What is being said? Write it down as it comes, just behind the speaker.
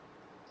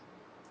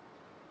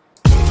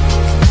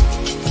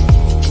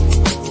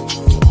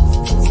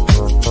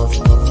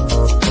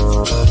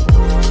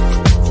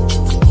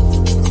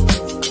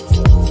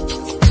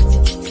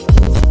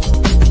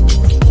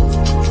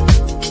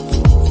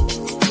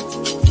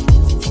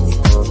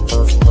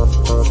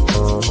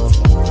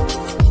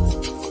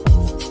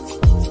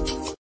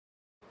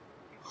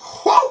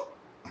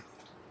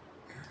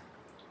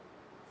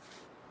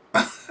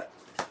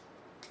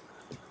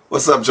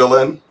What's up,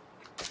 Jolene?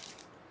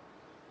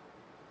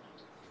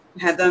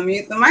 Had to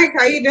unmute the mic.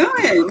 How you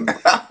doing?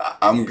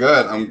 I'm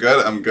good. I'm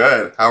good. I'm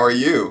good. How are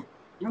you?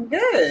 I'm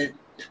good.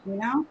 You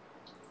know,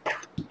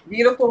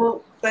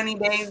 beautiful sunny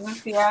days in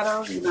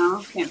Seattle.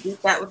 Can't beat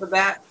that with a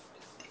bat.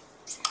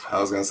 I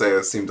was gonna say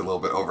it seemed a little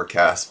bit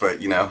overcast, but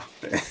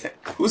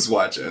who's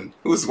watching?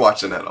 Who's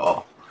watching at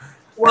all?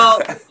 Well,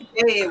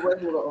 today it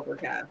was a little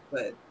overcast,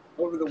 but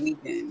over the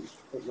weekend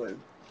it was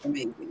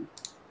amazing.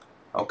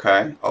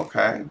 Okay.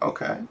 Okay.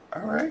 Okay.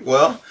 All right.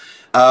 Well,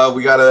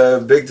 we got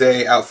a big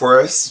day out for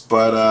us,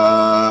 but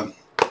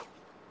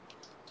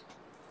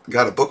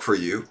got a book for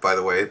you, by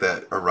the way,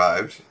 that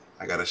arrived.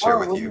 I gotta share Oh,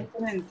 with when you. you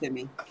send it to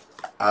me?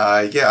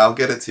 Yeah, I'll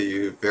get it to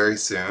you very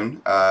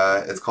soon.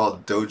 It's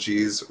called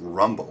Doji's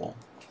Rumble.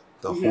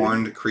 The Mm-hmm.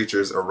 Horned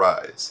Creatures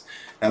Arise.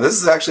 Now,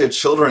 this is actually a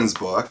children's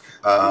book,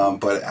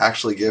 but it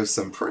actually gives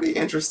some pretty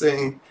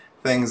interesting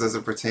things as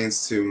it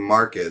pertains to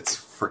markets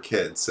for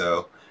kids.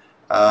 So,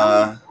 Oh,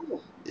 uh,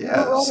 cool. Who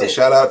yeah, wrote so it?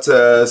 shout out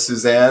to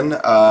Suzanne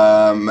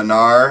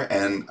Manar,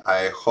 and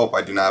I hope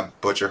I do not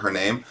butcher her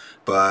name,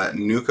 but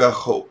Nuka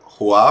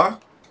Hua.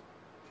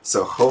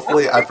 So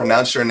hopefully I Okay.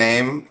 pronounced your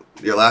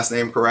last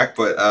name correct,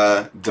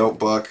 but dope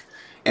book.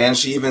 And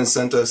she even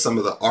sent us some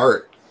of the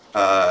art,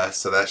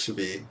 so that should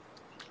be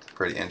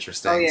pretty Oh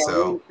interesting. yeah,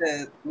 So,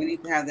 we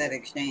need to have that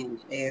exchange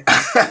ASAP.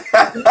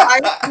 I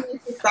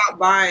need to stop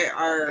by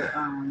our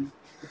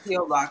the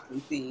PO box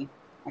and see.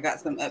 I got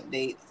some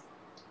updates,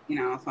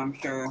 so I'm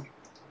sure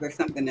there's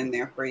something in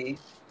there for you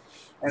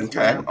as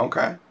okay, well.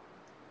 okay.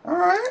 All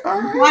right, all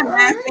Same right, time,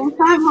 man. Same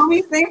time,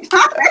 homie. Same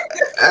time.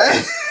 all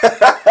right.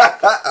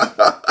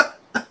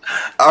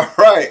 All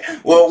right.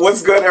 Well,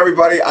 what's good,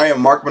 everybody? I am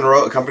Mark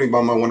Monroe, accompanied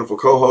by my wonderful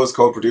co-host,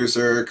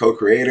 co-producer,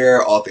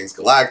 co-creator, all things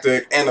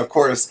galactic, and of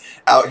course,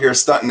 out here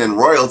stunting in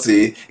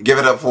royalty. Give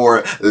it up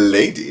for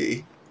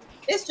Lady.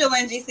 It's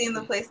Jolene GC in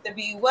the place to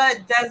be.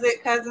 What does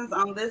it, cousins,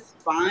 on this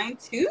fine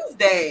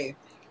Tuesday?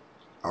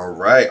 All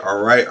right,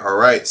 all right, all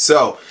right.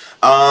 So,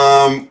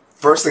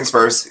 first things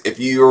first, if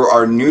you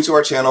are new to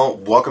our channel,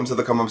 welcome to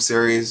the Come Up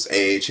series,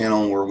 a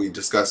channel where we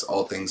discuss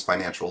all things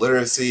financial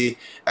literacy,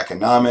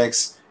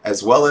 economics,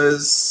 as well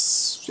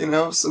as we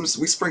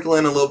sprinkle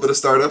in a little bit of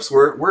startups.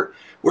 We're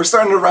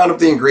starting to round up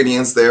the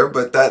ingredients there,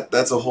 but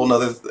that's a whole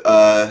nother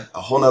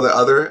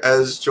other,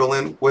 as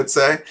Jolene would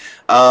say.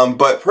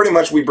 But pretty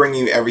much we bring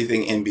you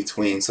everything in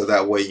between so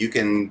that way you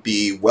can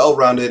be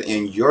well-rounded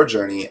in your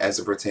journey as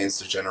it pertains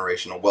to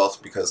generational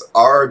wealth, because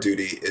our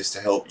duty is to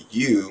help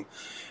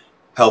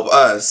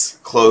us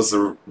close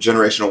the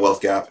generational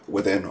wealth gap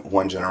within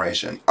one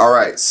generation. All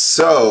right,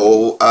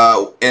 so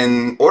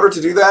in order to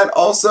do that,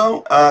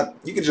 also,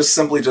 you can just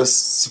simply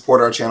just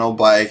support our channel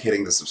by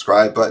hitting the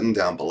subscribe button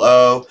down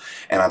below,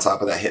 and on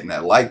top of that, hitting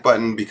that like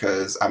button,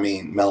 because, I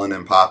mean,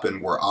 Melanin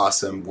Poppin', we're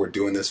awesome, we're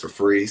doing this for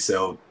free,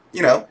 so,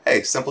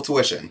 hey, simple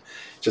tuition.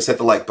 Just hit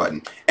the like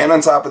button. And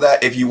on top of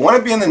that, if you want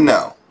to be in the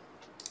know,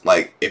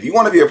 like, if you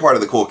want to be a part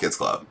of the Cool Kids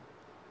Club,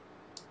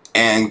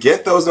 and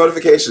get those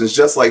notifications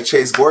just like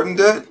Chase Gordon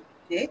did,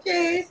 Hey,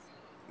 Chase.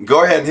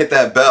 go ahead and hit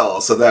that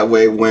bell so that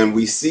way when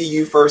we see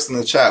you first in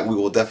the chat, we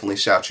will definitely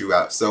shout you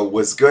out. So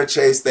what's good,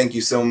 Chase? Thank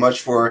you so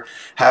much for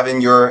having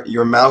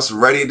your mouse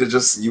ready to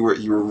you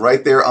were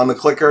right there on the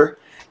clicker.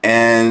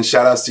 And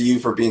shout outs to you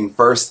for being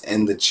first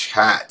in the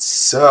chat.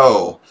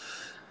 So,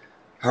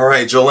 all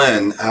right,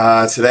 Jolene,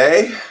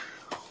 today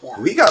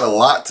we got a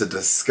lot to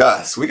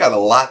discuss. We got a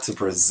lot to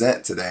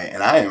present today,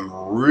 and I am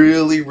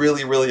really,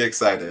 really, really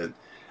excited.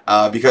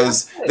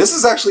 Because this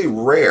is actually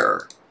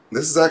rare.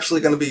 This is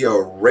actually going to be a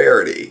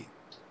rarity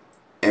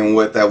in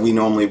what that we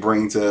normally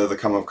bring to the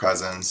Come Up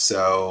Cousins.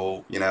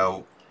 So,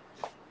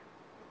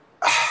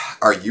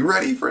 are you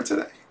ready for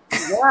today?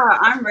 Yeah,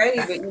 I'm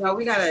ready, but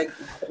we gotta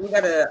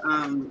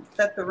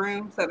set the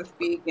room, so to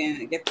speak,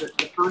 and get the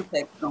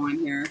context going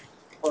here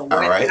for what All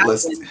right,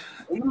 let's happened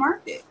in the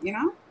market.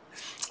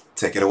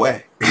 take it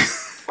away.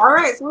 All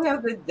right, so we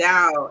have the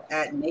Dow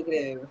at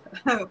negative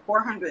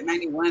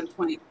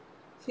 491.27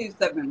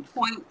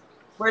 points.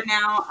 We're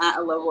now at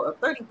a level of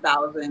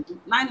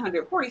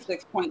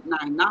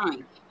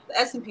 30,946.99. The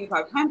S&P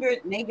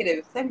 500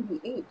 negative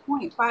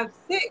 78.56,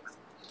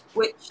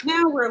 which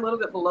now we're a little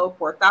bit below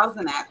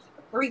 4,000 at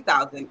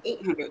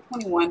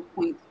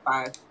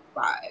 3,821.55.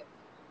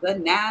 The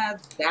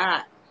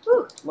NASDAQ,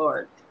 whew,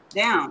 Lord,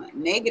 down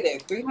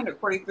negative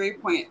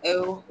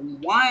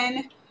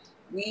 343.01.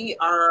 We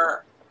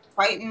are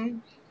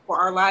fighting for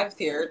our lives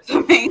here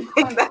to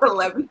maintain that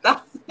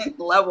 11,000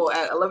 level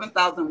at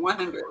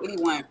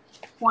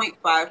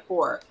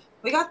 11,181.54.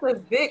 We got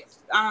the VIX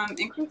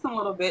increasing a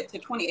little bit to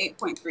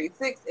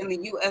 28.36, and the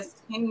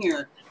U.S.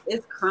 10-year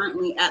is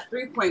currently at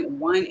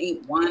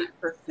 3.181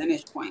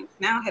 percentage points.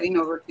 Now heading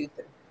over to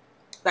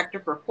sector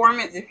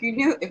performance. If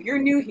you're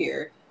new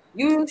here,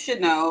 you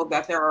should know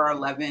that there are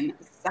 11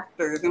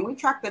 sectors, and we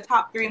track the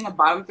top 3 and the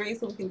bottom 3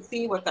 so we can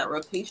see what that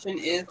rotation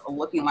is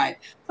looking like.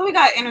 So we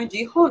got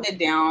energy holding it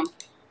down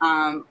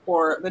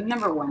for the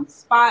number 1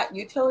 spot,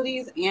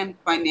 utilities and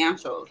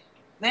financials.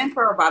 Then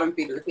for our bottom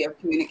feeders, we have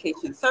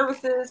communication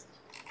services,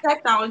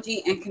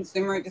 technology, and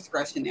consumer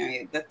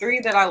discretionary. The three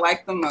that I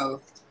like the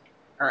most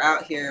are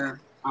out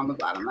here on the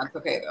bottom. That's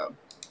okay though.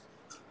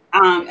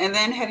 And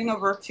then heading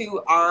over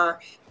to our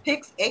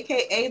picks,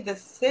 aka the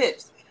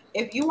sips.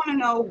 If you want to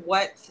know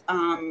what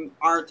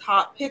our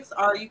top picks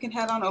are, you can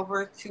head on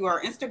over to our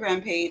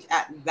Instagram page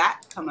at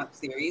That Come Up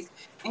Series,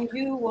 and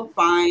you will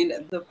find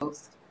the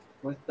post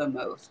with the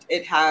most.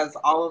 It has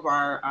all of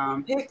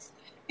our picks,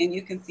 and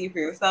you can see for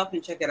yourself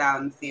and check it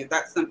out and see if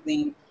that's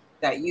something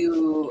that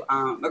you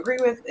agree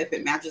with, if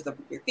it matches up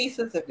with your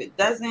thesis. If it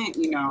doesn't,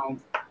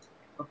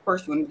 of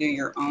course, you want to do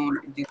your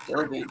own due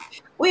diligence.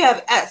 We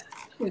have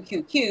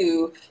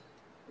SQQQ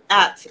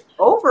at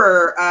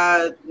over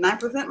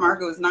 9%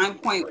 mark. It was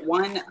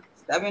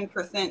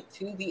 9.17%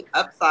 to the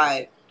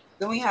upside.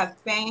 Then we have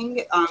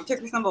FANG,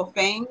 ticker symbol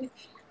FANG.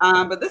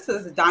 But this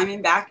is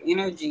Diamondback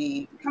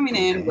Energy coming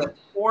in with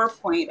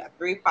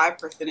 4.35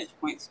 percentage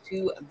points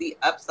to the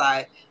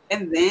upside.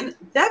 And then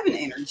Devon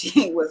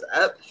Energy was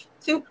up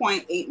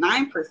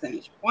 2.89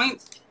 percentage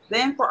points.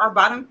 Then for our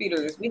bottom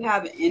feeders, we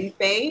have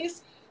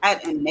Enphase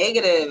at a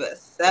negative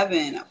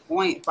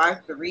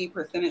 7.53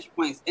 percentage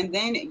points. And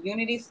then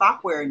Unity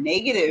Software,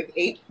 negative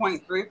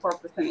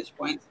 8.34 percentage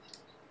points.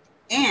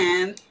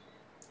 And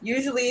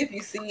usually if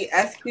you see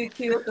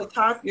SQQ at the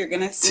top, you're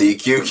going to see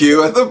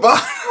TQQ at the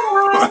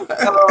bottom.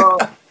 So,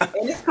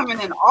 and it's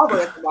coming in all the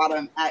way at the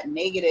bottom at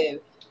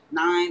negative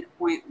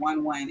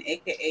 9.11,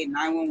 aka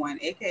 911,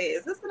 aka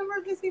is this an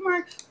emergency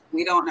mark?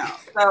 We don't know.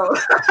 So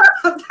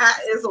that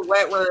is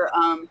what we're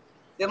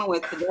dealing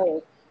with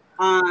today.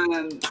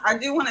 I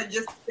do want to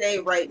just say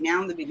right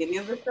now in the beginning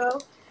of the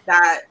show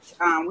that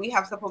we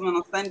have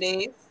supplemental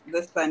Sundays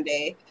this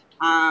Sunday,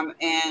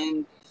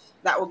 and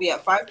that will be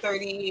at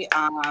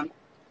 5:30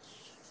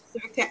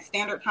 Pacific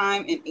Standard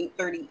Time and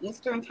 8:30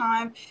 Eastern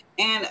Time.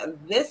 And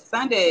this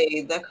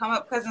Sunday, the Come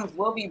Up Cousins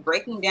will be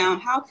breaking down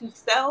how to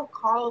sell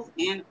calls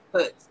and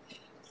puts.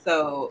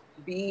 So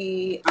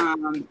be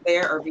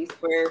there, or be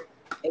square,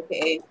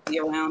 aka be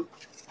around,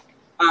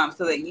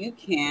 so that you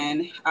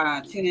can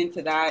tune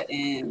into that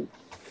and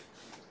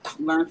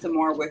learn some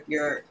more with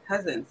your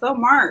cousin. So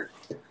Mark,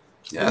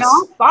 yes.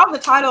 I saw the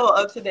title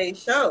of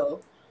today's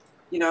show,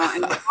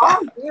 and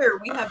all year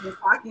we have been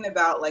talking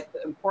about like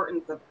the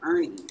importance of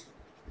earnings.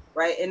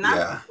 Right. And not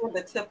just for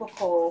the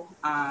typical,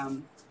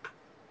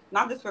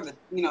 not just for the,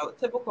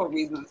 typical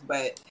reasons,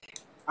 but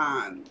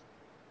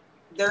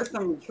there's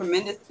some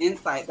tremendous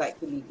insight that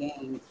can be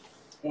gained.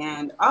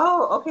 And,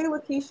 okay,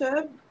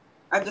 Lakeisha,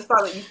 I just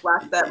saw that you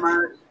flashed that,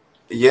 Mark.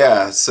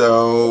 Yeah.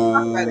 So,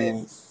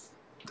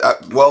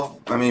 well,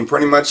 I mean,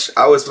 pretty much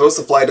I was supposed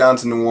to fly down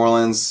to New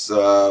Orleans.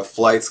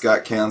 Flights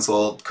got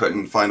canceled.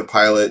 Couldn't find a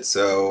pilot.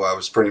 So I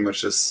was pretty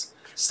much just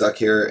stuck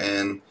here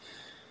in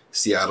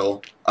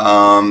Seattle.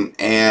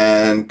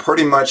 And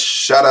pretty much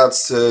shout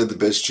outs to the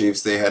Biz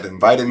Chiefs. They had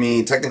invited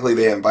me. Technically,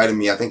 they invited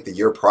me, I think, the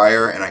year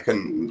prior, and I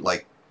couldn't,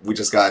 we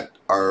just got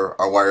our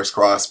wires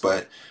crossed,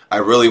 but I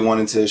really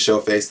wanted to show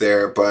face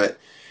there. But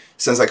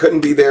since I couldn't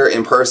be there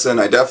in person,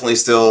 I definitely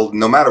still,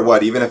 no matter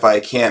what, even if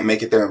I can't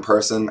make it there in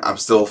person, I'm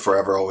still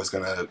forever always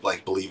going to,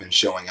 believe in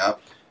showing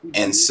up.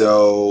 And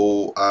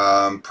so,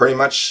 pretty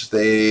much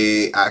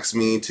they asked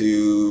me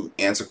to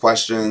answer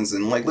questions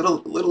and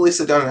literally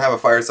sit down and have a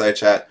fireside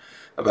chat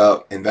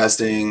about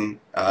investing,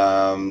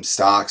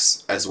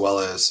 stocks, as well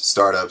as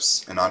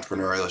startups and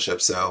entrepreneurship.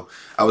 So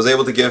I was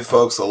able to give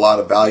folks a lot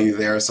of value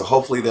there. So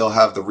hopefully they'll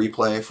have the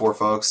replay for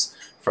folks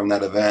from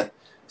that event,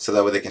 so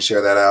that way they can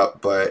share that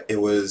out. But it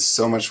was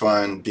so much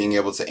fun being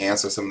able to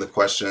answer some of the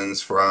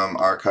questions from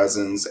our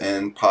cousins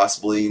and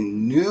possibly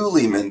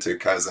newly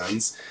minted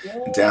cousins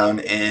down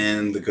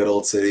in the good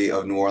old city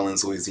of New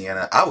Orleans,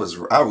 Louisiana. I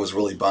was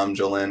really bummed,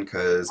 Jolene,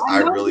 because I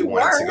really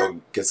wanted to go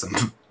get some.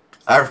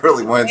 I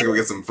really wanted to go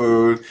get some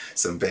food,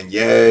 some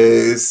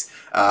beignets.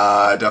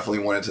 Definitely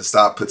wanted to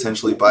stop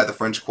potentially by the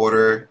French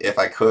Quarter if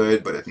I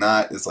could, but if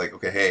not, it's like,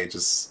 okay, hey,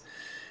 just,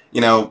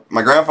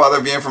 my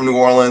grandfather being from New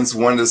Orleans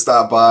wanted to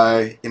stop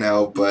by,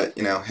 but,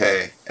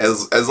 hey,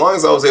 as long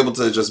as I was able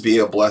to just be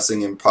a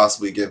blessing and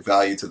possibly give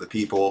value to the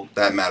people,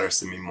 that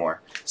matters to me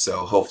more.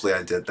 So hopefully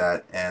I did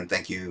that, and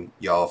thank you,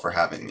 y'all, for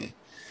having me.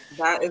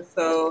 That is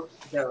so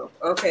dope.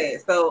 Okay,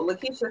 so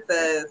Lakeisha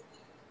says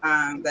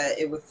that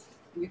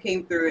you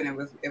came through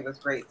and it was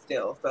great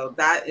still. So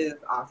that is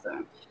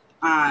awesome.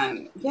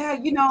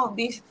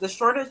 The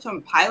shortage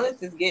on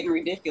pilots is getting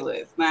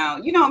ridiculous. Now,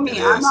 you know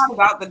me, I'm not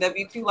about the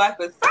W-2 life,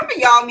 but some of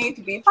y'all need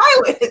to be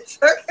pilots.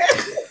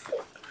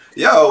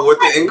 Yo, with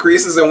the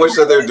increases in which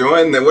that they're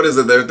doing, then what is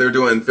it? They're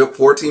doing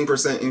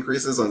 14%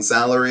 increases on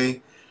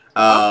salary.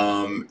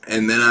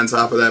 And then on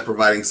top of that,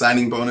 providing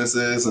signing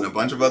bonuses and a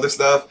bunch of other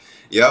stuff.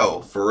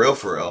 Yo, for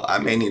real, I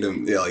may need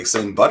to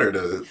send Butter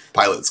to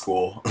pilot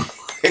school.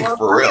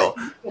 For real.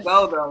 To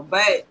go though,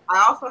 but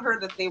I also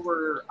heard that they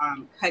were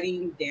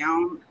cutting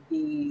down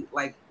the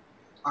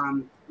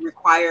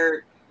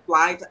required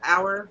flight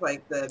hours,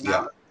 like the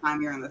amount of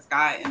time you're in the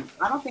sky, and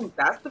I don't think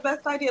that's the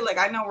best idea.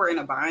 I know we're in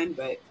a bind,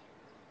 but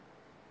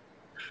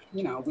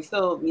we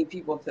still need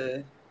people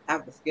to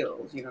have the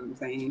skills, you know what I'm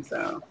saying?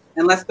 So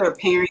unless they're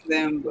pairing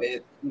them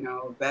with,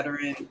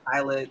 veteran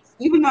pilots,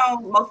 even though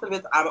most of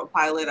it's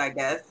autopilot, I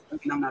guess. I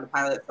mean, I'm not a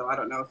pilot, so I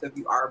don't know. So if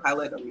you are a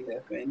pilot, don't need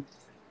that thing.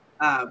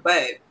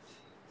 But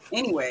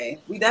anyway,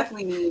 we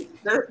definitely need,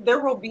 there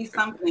will be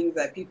some things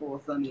that people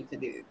will still need to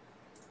do.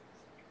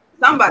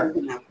 Somebody's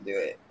gonna have to do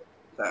it.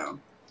 So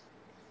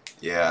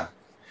Yeah.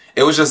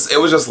 It was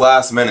just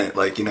last minute,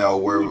 like,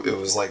 where it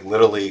was like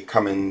literally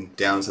coming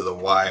down to the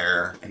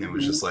wire, and it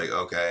was just like,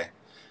 okay,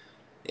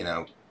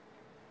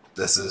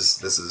 this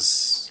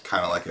is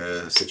kind of like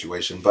a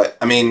situation. But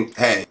I mean,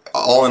 hey,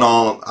 all in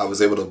all, I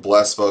was able to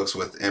bless folks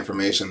with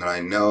information that I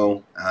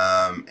know,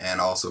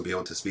 and also be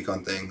able to speak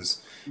on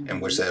things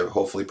in which that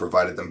hopefully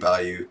provided them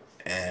value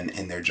and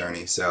in their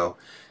journey. So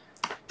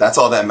that's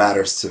all that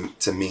matters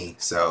to me.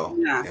 So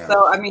yeah.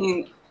 So I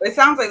mean, it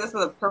sounds like this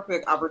is a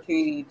perfect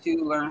opportunity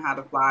to learn how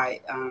to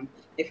fly,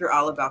 if you're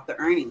all about the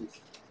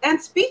earnings.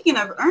 And speaking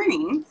of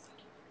earnings,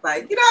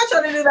 like, I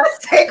try to do that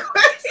segue.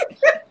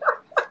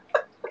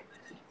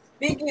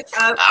 Speaking of,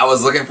 I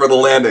was looking for the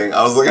landing.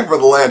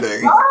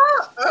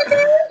 Oh,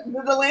 okay.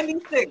 The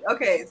landing stick.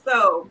 Okay,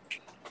 so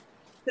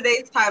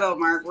today's title,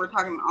 Mark, we're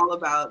talking all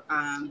about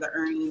the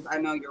earnings. I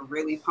know you're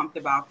really pumped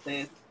about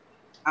this.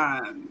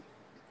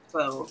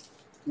 So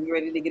you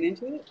ready to get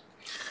into it?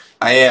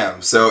 I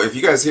am. So if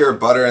you guys hear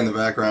Butter in the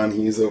background,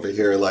 he's over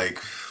here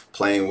like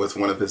playing with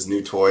one of his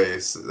new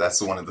toys.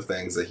 That's one of the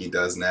things that he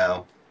does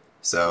now.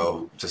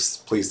 So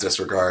just please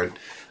disregard.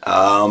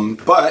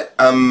 But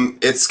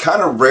it's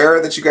kind of rare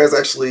that you guys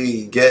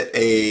actually get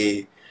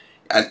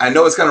I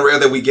know it's kind of rare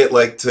that we get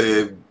like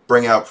to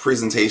bring out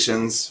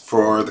presentations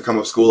for the Come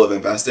Up School of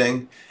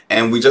Investing.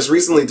 And we just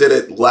recently did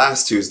it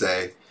last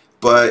Tuesday.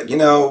 But,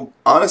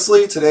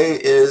 honestly, today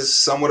is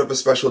somewhat of a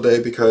special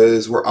day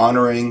because we're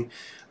honoring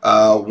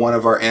one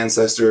of our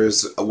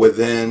ancestors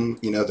within,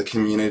 the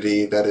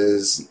community that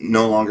is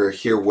no longer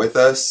here with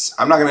us.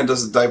 I'm not going to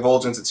just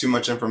divulge into too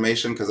much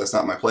information because that's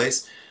not my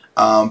place.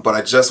 But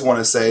I just want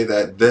to say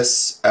that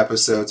this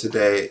episode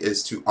today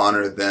is to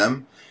honor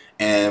them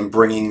and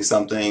bringing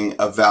something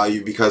of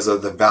value because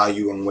of the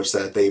value in which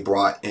that they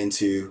brought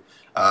into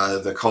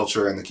the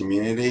culture and the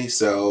community.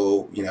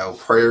 So,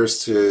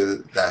 prayers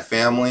to that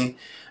family.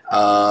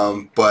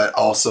 But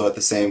also at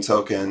the same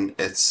token,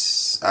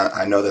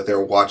 I know that they're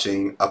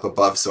watching up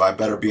above, so I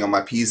better be on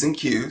my P's and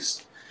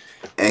Q's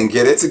and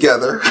get it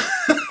together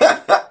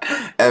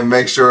and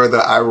make sure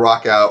that I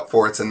rock out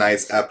for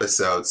tonight's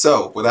episode.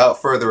 So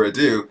without further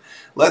ado,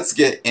 let's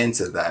get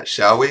into that,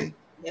 shall we?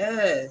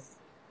 Yes.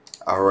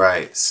 All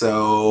right,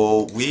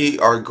 so we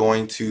are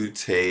going to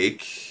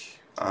take,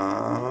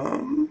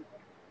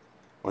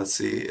 let's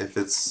see if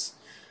it's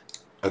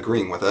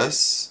agreeing with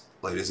us,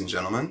 ladies and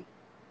gentlemen.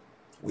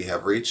 We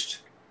have reached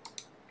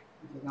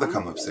the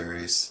Come Up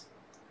Series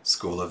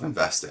School of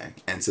Investing,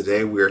 and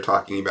today we are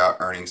talking about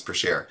earnings per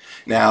share.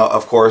 Now,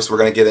 of course, we're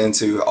going to get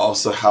into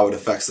also how it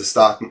affects the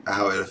stock,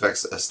 how it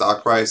affects a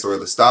stock price or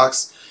the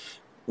stocks.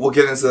 We'll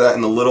get into that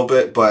in a little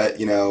bit, but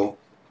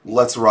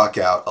let's rock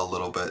out a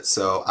little bit.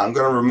 So I'm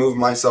going to remove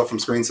myself from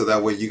screen so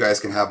that way you guys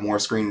can have more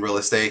screen real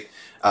estate,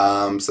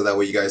 so that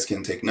way you guys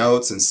can take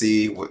notes and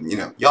see what,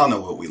 y'all know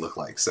what we look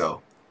like,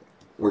 so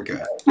we're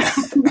good.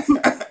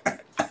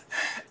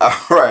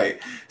 All right,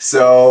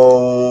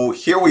 so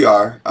here we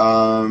are,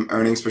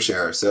 earnings per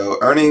share. So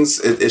earnings,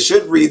 it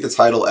should read the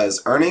title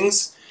as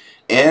earnings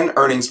and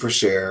earnings per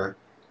share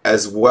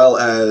as well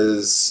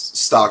as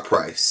stock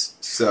price.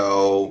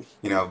 So,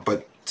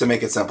 but to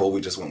make it simple,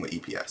 we just went with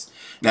EPS.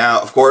 Now,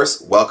 of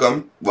course,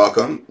 welcome,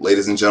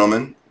 ladies and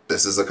gentlemen.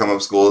 This is a Come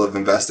Up School of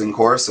Investing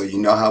course, so you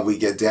know how we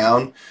get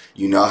down.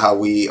 You know how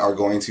we are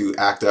going to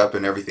act up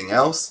and everything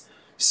else.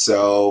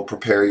 So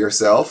prepare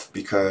yourself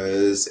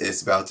because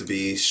it's about to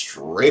be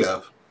straight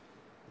up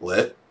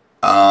lit.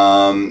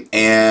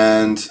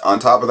 And on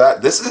top of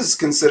that, this is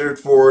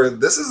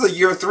a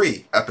year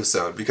 3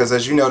 episode because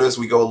as you notice,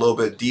 we go a little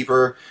bit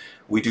deeper.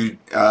 We do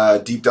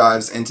deep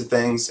dives into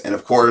things. And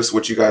of course,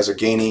 what you guys are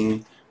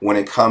gaining when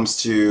it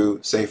comes to,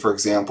 say, for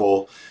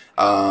example,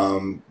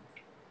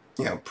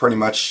 pretty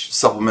much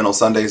supplemental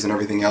Sundays and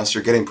everything else,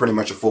 you're getting pretty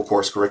much a full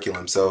course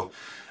curriculum. So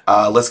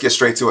let's get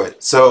straight to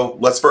it. So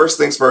first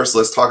things first,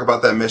 let's talk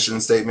about that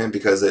mission statement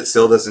because it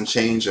still doesn't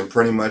change and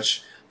pretty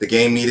much the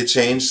game needed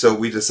change. So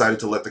we decided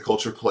to let the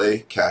culture play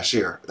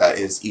cashier. That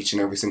is each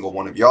and every single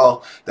one of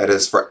y'all. That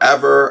is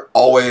forever,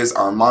 always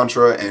our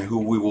mantra and who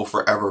we will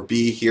forever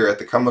be here at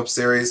the Come Up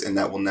series, and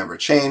that will never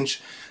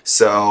change.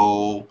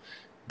 So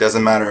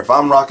doesn't matter if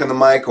I'm rocking the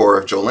mic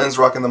or if Jolene's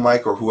rocking the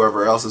mic or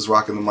whoever else is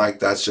rocking the mic.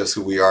 That's just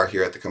who we are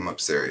here at the Come Up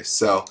series.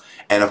 So,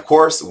 and of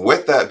course,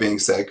 with that being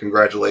said,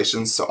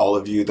 congratulations to all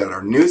of you that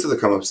are new to the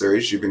Come Up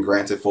series. You've been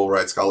granted full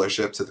ride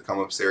scholarship to the Come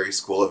Up series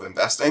School of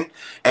Investing.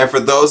 And for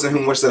those in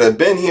whom wish that have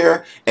been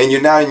here and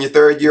you're now in your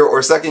 3rd year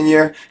or 2nd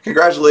year,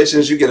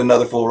 congratulations, you get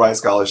another full ride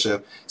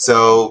scholarship.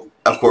 So,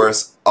 of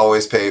course,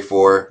 always paid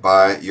for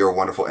by your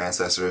wonderful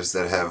ancestors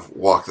that have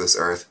walked this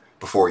earth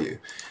before you.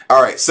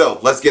 All right, so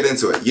let's get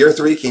into it. Year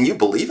 3, can you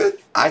believe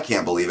it? I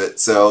can't believe it.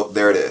 So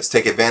there it is.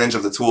 Take advantage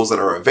of the tools that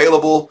are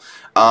available.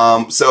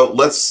 We're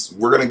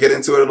going to get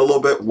into it in a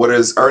little bit. What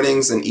is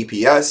earnings and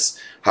EPS?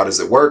 How does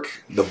it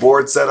work? The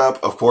board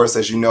setup, of course,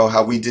 as you know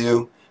how we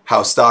do,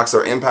 how stocks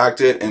are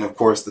impacted, and of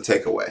course the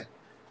takeaway.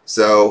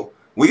 So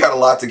we got a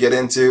lot to get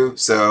into,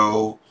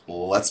 so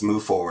let's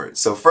move forward.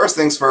 So first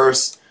things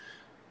first,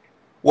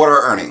 what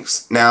are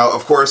earnings? Now,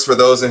 of course, for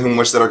those in whom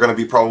which that are going to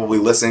be probably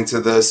listening to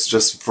this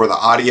just for the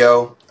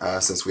audio,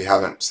 since we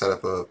haven't set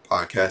up a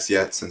podcast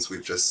yet, since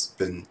we've just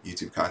been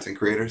YouTube content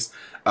creators,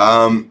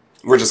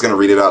 we're just going to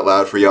read it out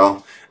loud for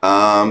y'all.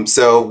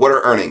 So what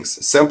are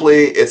earnings?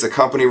 Simply, it's a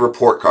company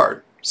report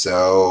card.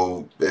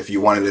 So if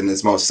you want it in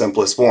its most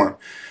simplest form.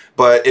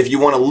 But if you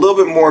want a little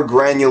bit more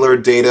granular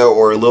data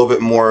or a little bit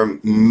more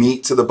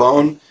meat to the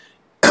bone,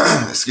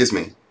 excuse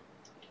me,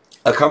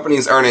 a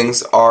company's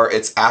earnings are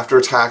its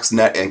after-tax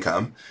net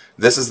income.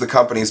 This is the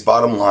company's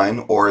bottom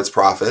line or its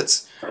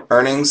profits.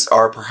 Earnings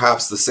are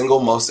perhaps the single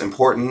most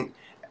important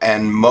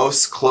and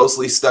most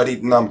closely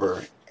studied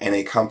number in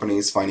a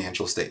company's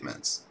financial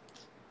statements.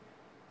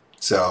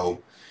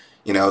 So,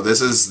 you know,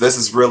 this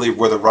is really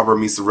where the rubber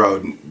meets the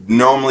road.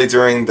 Normally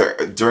during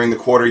the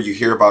quarter, you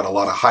hear about a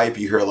lot of hype,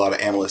 you hear a lot of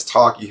analysts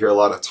talk, you hear a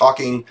lot of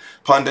talking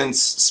pundits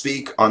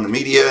speak on the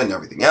media and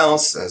everything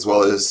else, as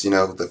well as, you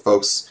know, the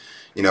folks,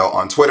 you know,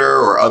 on Twitter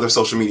or other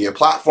social media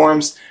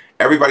platforms.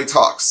 Everybody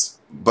talks,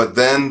 but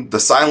then the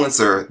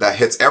silencer that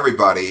hits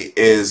everybody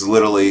is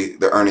literally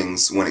the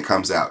earnings when it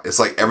comes out. It's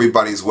like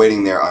everybody's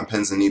waiting there on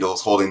pins and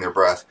needles, holding their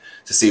breath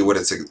to see what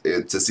it's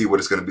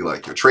going to be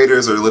like. Your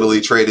traders are literally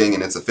trading,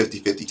 and it's a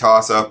 50-50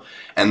 toss-up.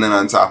 And then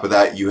on top of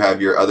that, you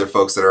have your other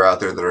folks that are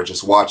out there that are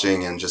just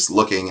watching and just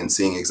looking and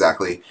seeing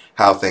exactly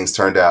how things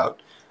turned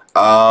out.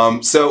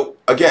 So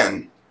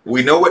again,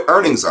 we know what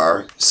earnings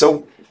are.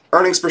 So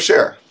earnings per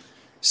share.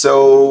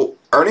 So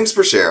earnings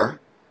per share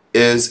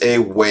is a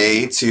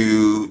way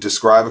to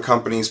describe a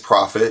company's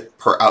profit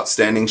per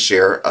outstanding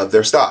share of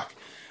their stock.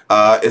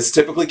 It's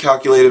typically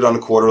calculated on a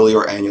quarterly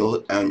or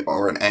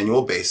an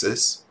annual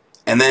basis.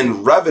 And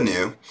then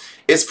revenue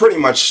is pretty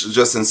much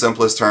just in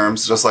simplest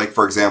terms, just like,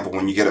 for example,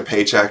 when you get a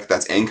paycheck,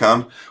 that's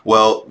income.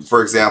 Well,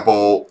 for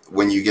example,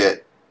 when you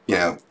get, you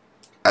know,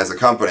 as a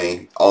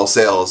company, all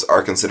sales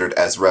are considered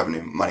as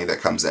revenue, money that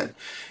comes in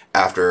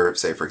after,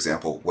 say, for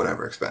example,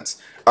 whatever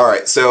expense. All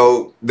right,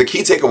 so the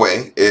key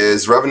takeaway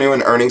is revenue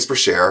and earnings per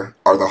share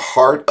are the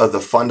heart of the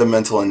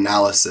fundamental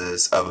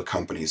analysis of a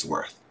company's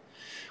worth.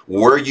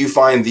 Where you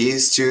find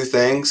these two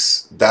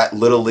things, that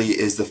literally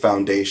is the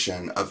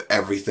foundation of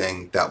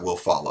everything that will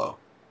follow.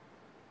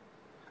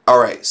 All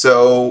right,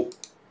 so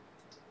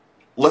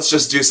let's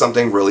just do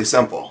something really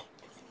simple.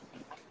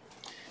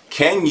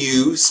 Can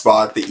you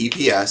spot the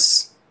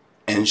EPS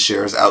and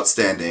shares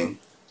outstanding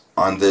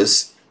on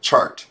this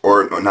chart?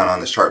 Or not on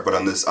this chart, but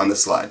on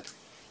this slide.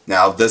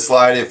 Now, this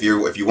slide, if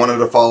you wanted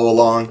to follow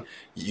along,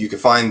 you can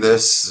find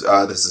this.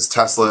 This is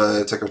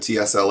Tesla, ticker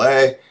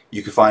TSLA.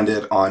 You can find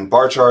it on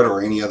bar chart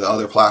or any of the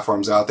other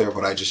platforms out there,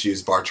 but I just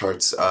use bar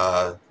charts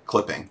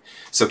clipping.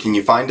 So can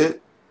you find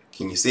it?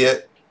 Can you see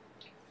it?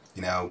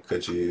 You know,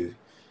 could you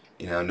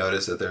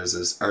notice that there's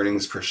this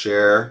earnings per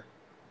share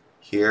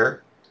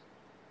here,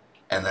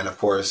 and then of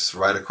course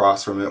right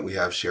across from it we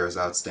have shares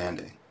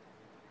outstanding.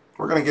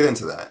 We're going to get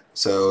into that.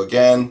 So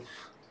again,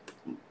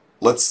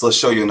 let's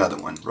show you another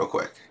one real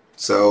quick.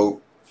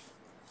 So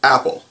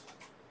Apple,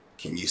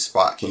 can you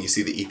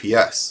see the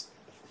EPS?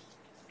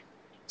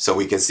 So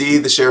we can see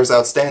the shares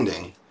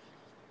outstanding.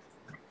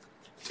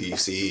 Do you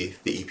see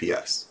the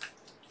EPS?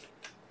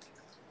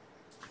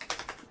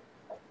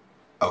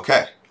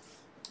 Okay.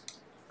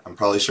 I'm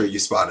probably sure you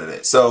spotted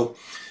it. So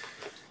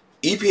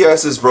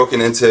EPS is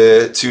broken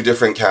into two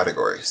different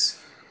categories.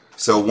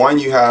 So one,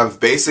 you have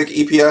basic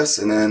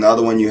EPS, and then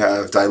another one you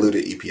have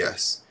diluted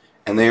EPS.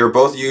 And they are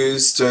both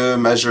used to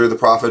measure the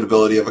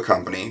profitability of a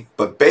company.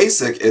 But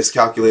basic is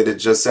calculated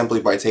just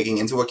simply by taking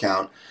into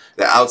account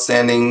the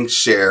outstanding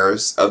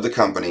shares of the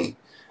company,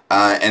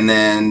 and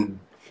then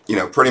you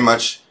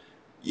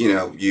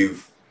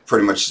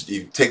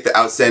take the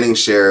outstanding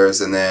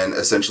shares and then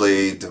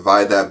essentially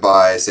divide that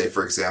by, say,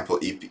 for example,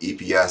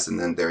 EPS, and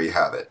then there you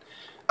have it.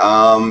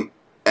 And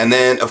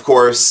then of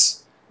course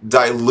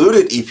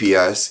diluted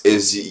EPS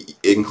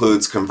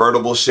includes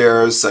convertible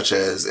shares such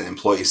as an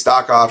employee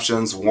stock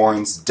options,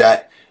 warrants,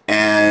 debt,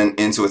 and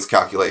into its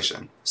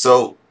calculation.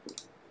 So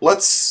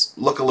let's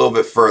look a little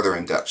bit further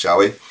in depth, shall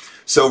we?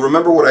 So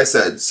remember what I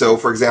said. So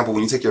for example,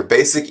 when you take your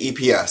basic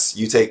EPS,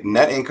 you take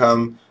net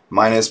income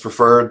minus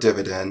preferred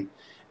dividend,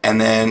 and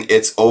then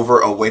it's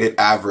over a weighted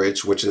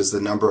average, which is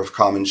the number of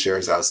common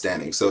shares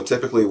outstanding. So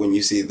typically when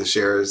you see the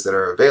shares that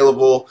are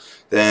available,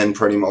 then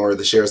or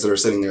the shares that are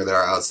sitting there that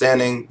are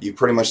outstanding, you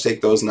pretty much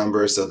take those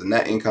numbers, so the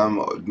net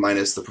income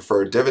minus the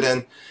preferred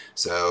dividend.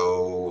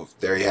 So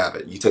there you have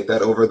it. You take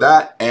that over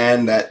that,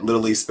 and that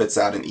literally spits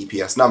out an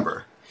EPS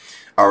number.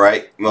 All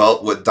right,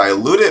 well, with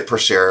diluted per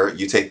share,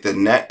 you take the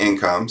net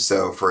income,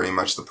 so pretty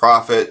much the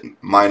profit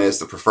minus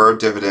the preferred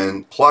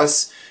dividend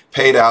plus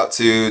paid out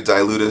to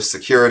dilutive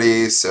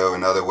securities. So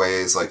in other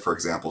ways, like for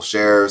example,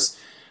 shares.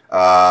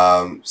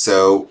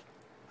 So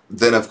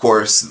then of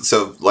course,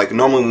 so like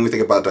normally when we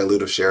think about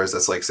dilutive shares,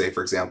 that's like, say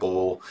for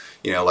example,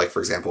 like for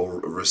example,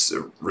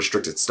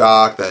 restricted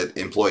stock that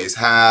employees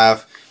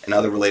have and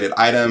other related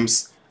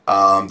items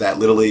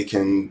that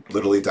can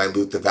literally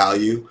dilute the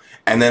value.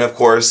 And then of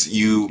course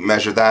you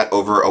measure that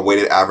over a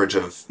weighted average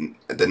of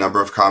the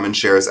number of common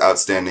shares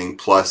outstanding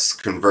plus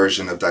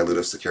conversion of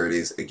dilutive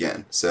securities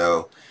again.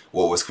 So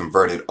what was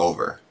converted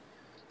over.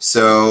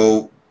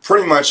 So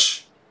pretty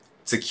much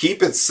to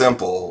keep it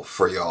simple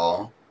for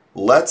y'all,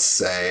 let's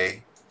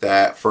say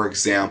that, for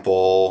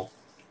example,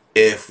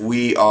 if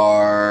we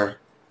are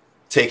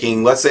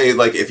taking, let's say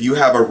like if you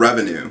have a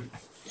revenue,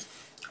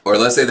 or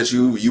let's say that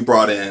you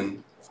brought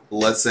in,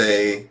 let's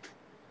say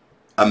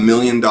 $1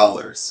 million,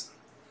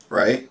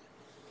 right?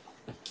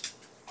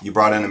 You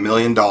brought in $1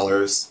 million,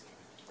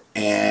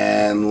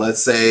 and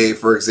let's say,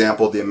 for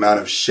example, the amount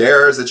of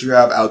shares that you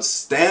have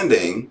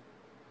outstanding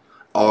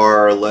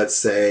are, let's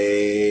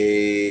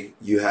say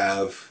you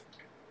have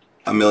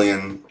a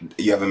million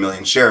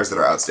shares that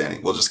are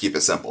outstanding. We'll just keep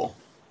it simple.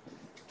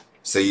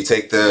 So you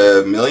take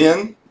the $1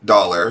 million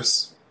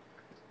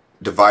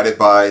divided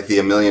by the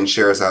 1 million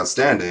shares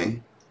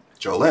outstanding.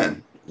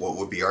 Jolene, what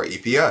would be our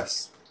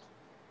EPS?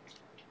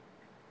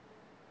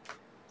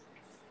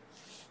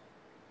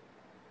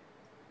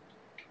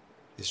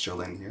 Is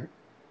Jolene here?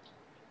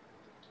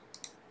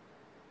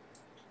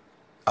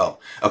 Oh,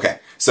 okay.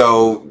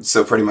 So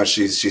pretty much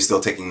she's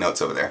still taking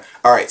notes over there.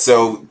 All right.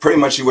 So pretty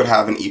much you would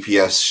have an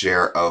EPS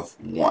share of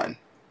 1,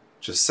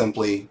 just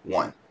simply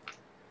 1.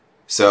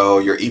 So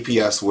your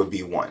EPS would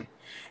be 1.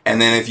 And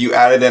then if you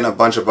added in a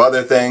bunch of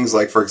other things,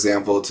 like for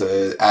example,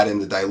 to add in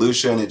the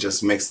dilution, it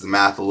just makes the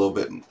math a little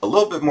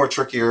bit more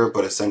trickier,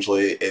 but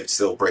essentially it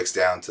still breaks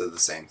down to the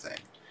same thing.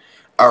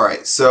 All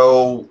right.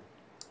 So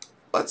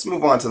let's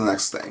move on to the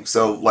next thing.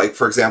 So like,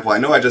 for example, I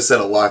know I just said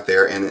a lot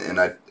there and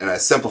I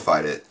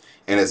simplified it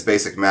in its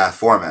basic math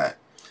format.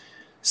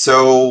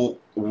 So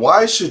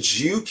why should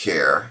you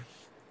care,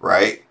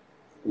 right,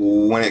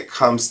 when it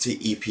comes to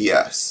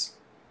EPS?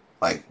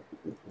 Like,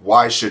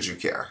 why should you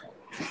care?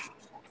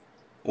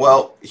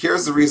 Well,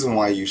 here's the reason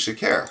why you should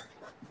care.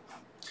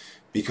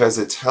 Because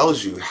it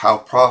tells you how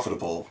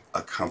profitable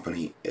a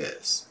company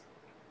is.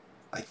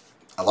 Like,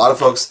 a lot of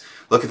folks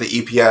look at the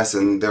EPS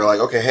and they're like,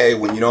 okay, hey,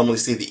 when you normally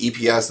see the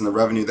EPS and the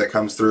revenue that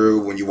comes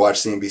through when you watch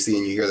CNBC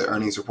and you hear the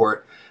earnings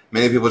report,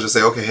 many people just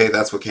say, okay, hey,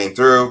 that's what came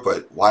through,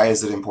 but why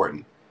is it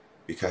important?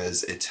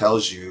 Because it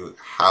tells you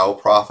how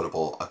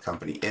profitable a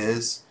company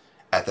is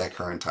at that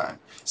current time.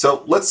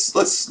 So let's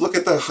look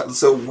at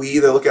so we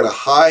either look at a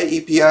high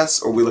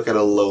EPS or we look at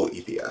a low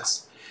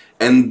EPS.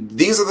 And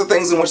these are the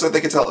things in which that they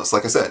can tell us,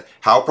 like I said,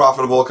 how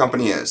profitable a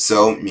company is.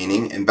 So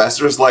meaning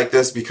investors like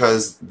this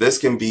because this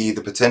can be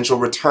the potential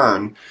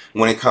return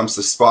when it comes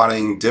to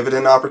spotting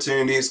dividend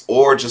opportunities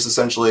or just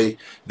essentially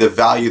the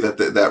value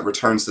that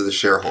returns to the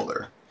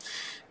shareholder.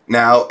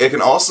 Now, it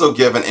can also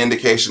give an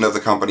indication of the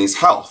company's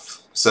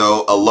health.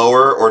 So a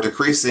lower or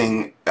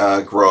decreasing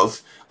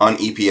growth on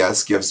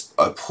EPS gives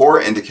a poor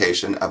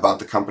indication about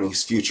the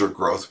company's future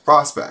growth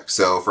prospects.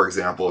 So for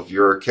example, if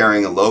you're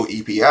carrying a low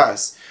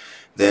EPS,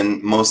 then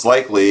most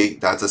likely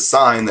that's a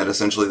sign that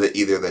essentially that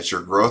either that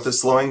your growth is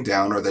slowing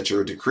down or that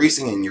you're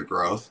decreasing in your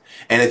growth.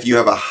 And if you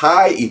have a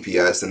high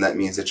EPS, then that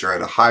means that you're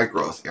at a high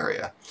growth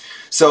area.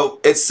 So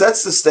it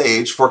sets the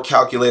stage for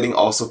calculating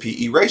also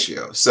PE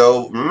ratio.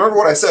 So remember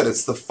what I said,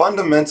 it's the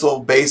fundamental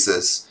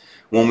basis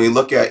when we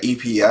look at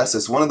EPS.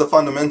 It's one of the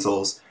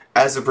fundamentals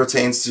as it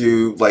pertains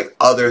to like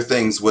other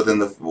things within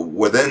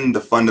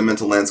the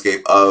fundamental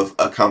landscape of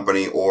a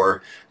company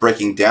or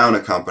breaking down a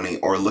company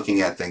or looking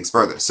at things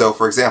further. So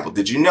for example,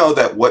 did you know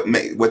that what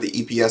the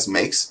EPS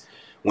makes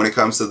when it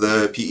comes to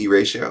the PE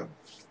ratio?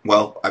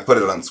 Well, I put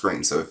it on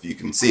screen, so if you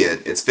can see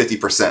it, it's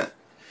 50%.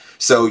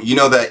 So you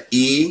know that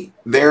E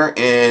there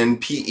in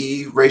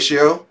PE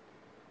ratio,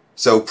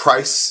 so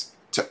price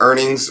to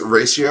earnings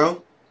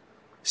ratio.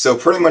 So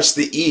pretty much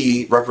the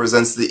E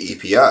represents the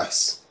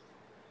EPS.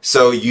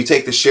 So you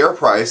take the share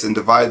price and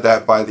divide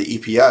that by the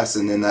EPS,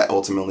 and then that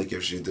ultimately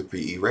gives you the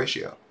PE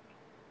ratio.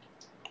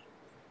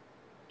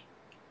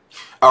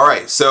 All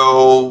right,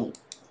 so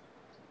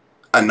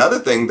another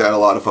thing that a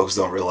lot of folks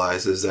don't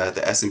realize is that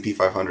the S&P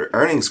 500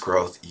 earnings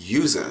growth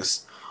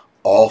uses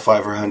all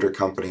 500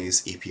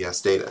 companies'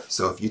 EPS data.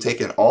 So if you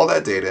take in all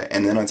that data,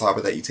 and then on top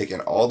of that you take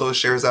in all those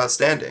shares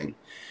outstanding,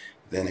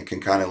 then it can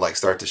kind of like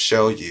start to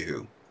show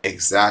you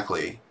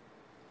exactly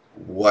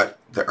what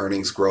the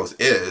earnings growth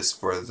is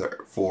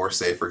for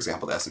say for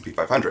example the S&P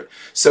 500.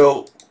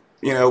 So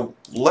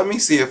let me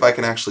see if I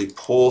can actually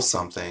pull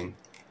something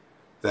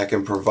that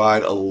can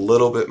provide a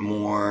little bit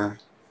more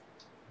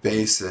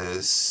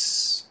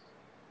basis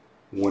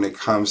when it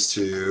comes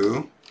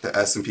to the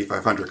S&P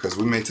 500, because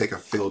we may take a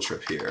field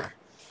trip here.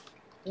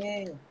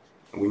 Yeah.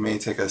 We may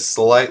take a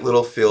slight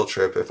little field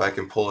trip if I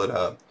can pull it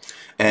up.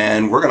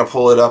 And we're going to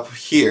pull it up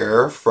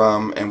here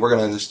and we're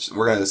going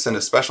to send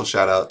a special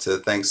shout out to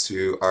thanks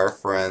to our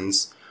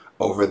friends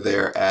over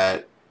there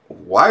at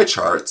Y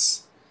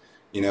charts,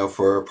 you know,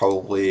 for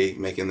probably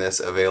making this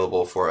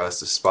available for us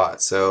to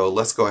spot. So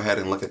let's go ahead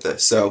and look at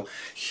this. So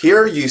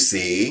here you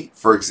see,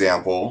 for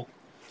example,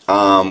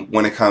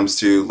 when it comes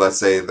to, let's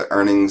say, the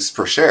earnings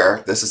per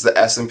share, this is the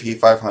S&P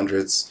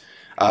 500's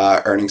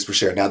earnings per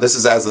share. Now this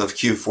is as of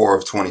Q4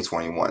 of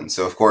 2021.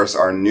 So of course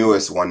our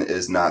newest one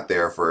is not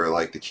there for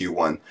like the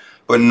Q1.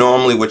 But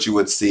normally what you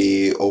would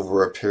see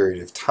over a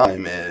period of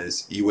time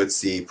is you would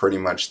see pretty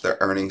much the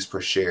earnings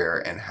per share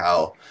and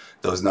how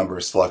those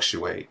numbers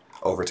fluctuate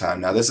over time.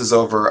 Now this is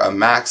over a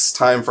max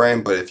time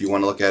frame, but if you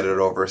want to look at it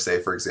over,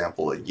 say for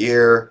example, a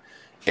year,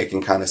 it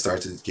can kind of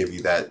start to give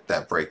you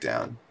that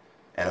breakdown.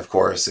 And of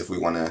course, if we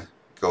want to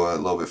go a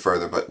little bit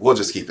further, but we'll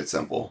just keep it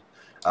simple.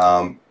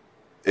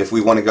 If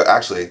we want to go,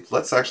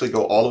 let's actually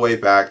go all the way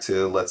back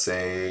to, let's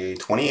say,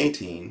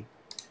 2018,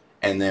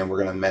 and then we're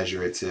going to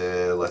measure it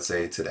to, let's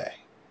say, today.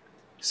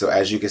 So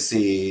as you can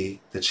see,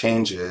 the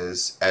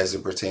changes as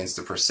it pertains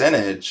to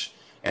percentage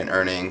and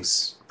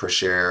earnings per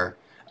share.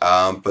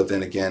 But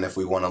then again, if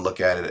we want to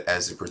look at it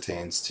as it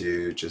pertains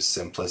to just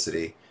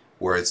simplicity,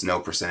 where it's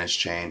no percentage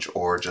change,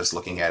 or just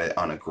looking at it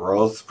on a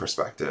growth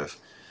perspective,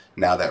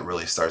 now that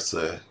really starts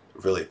to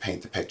really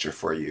paint the picture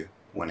for you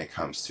when it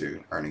comes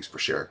to earnings per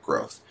share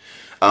growth.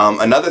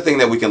 Another thing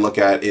that we can look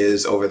at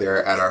is over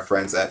there at our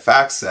friends at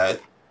FactSet,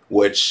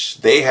 which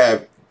they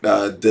have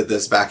did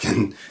this back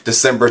in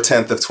December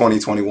 10th of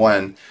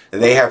 2021.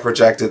 They have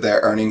projected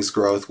that earnings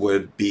growth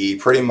would be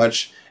pretty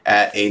much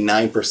at a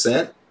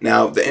 9%.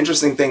 Now, the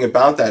interesting thing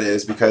about that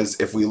is because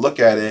if we look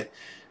at it,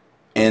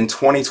 in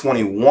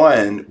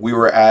 2021, we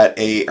were at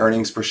a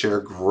earnings per share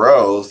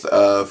growth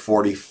of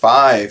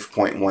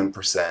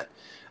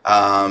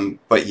 45.1%.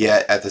 But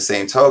yet, at the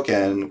same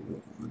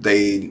token,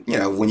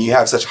 when you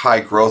have such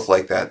high growth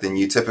like that, then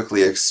you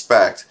typically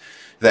expect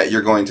that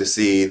you're going to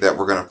see that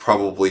we're going to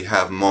probably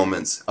have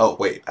moments. Oh,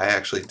 wait, I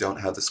actually don't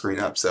have the screen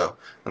up. So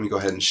let me go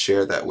ahead and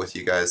share that with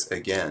you guys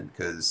again,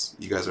 because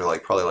you guys are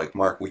probably like,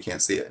 Mark, we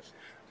can't see it.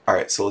 All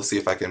right, so let's see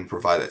if I can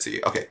provide that to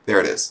you. Okay, there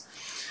it is.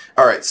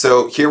 All right,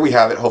 so here we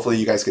have it. Hopefully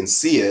you guys can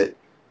see it,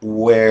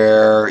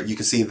 where you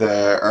can see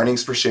the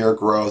earnings per share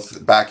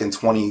growth back in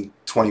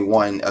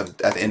 2021 at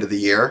the end of the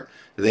year.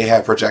 They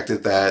have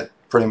projected that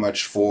pretty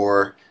much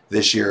for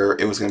this year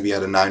it was going to be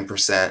at a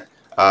 9%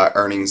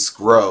 earnings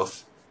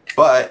growth.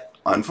 But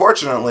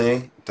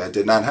unfortunately, that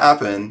did not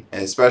happen,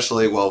 and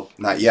especially, well,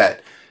 not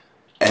yet.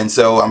 And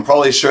so I'm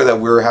probably sure that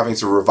we're having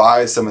to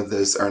revise some of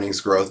this earnings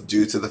growth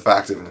due to the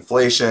fact of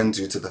inflation,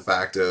 due to the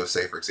fact of,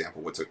 say, for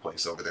example, what took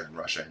place over there in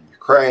Russia and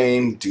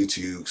Ukraine, due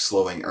to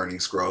slowing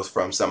earnings growth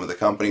from some of the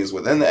companies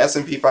within the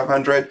S&P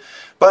 500.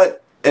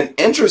 But an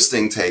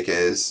interesting take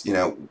is,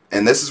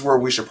 and this is where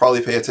we should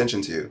probably pay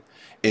attention to,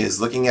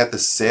 is looking at the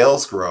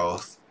sales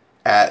growth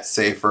at,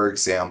 say, for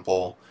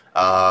example,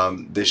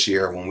 this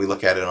year when we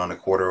look at it on a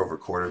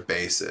quarter-over-quarter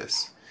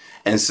basis.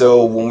 And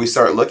so when we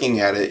start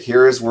looking at it,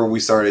 here is where we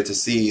started to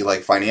see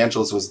like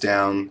financials was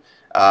down,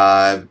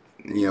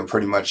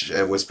 pretty much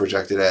it was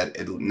projected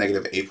at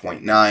negative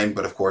 8.9,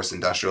 but of course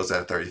industrials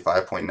at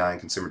 35.9,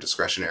 consumer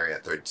discretionary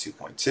at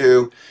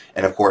 32.2,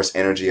 and of course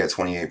energy at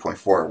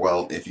 28.4.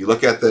 Well, if you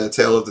look at the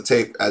tail of the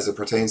tape as it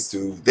pertains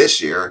to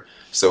this year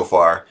so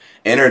far,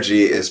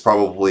 energy is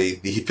probably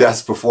the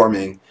best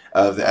performing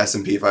of the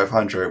S&P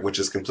 500, which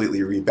has completely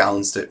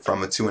rebalanced it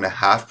from a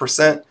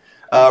 2.5%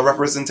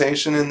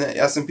 representation in the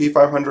S&P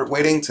 500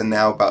 weighting to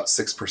now about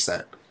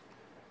 6%.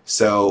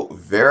 So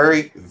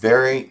very,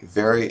 very,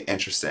 very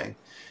interesting.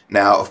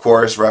 Now, of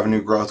course,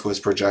 revenue growth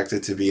was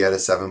projected to be at a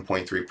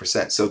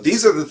 7.3%. So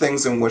these are the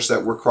things in which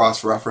that we're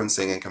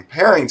cross-referencing and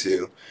comparing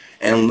to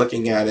and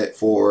looking at it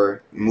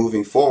for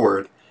moving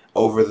forward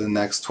over the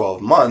next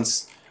 12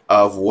 months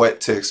of what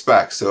to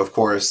expect. So of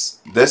course,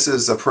 this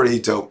is a pretty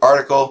dope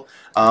article.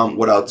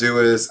 What I'll do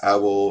is I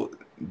will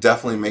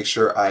definitely make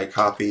sure I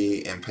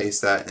copy and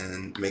paste that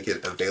and make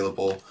it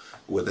available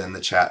within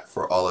the chat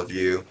for all of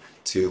you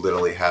to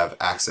literally have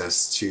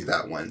access to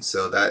that one.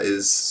 So that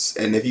is,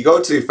 and if you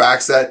go to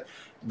FactSet,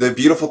 the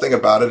beautiful thing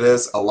about it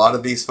is a lot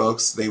of these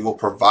folks, they will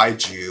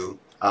provide you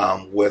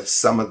with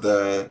some of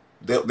the,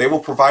 they will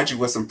provide you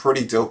with some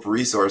pretty dope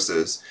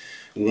resources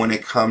when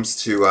it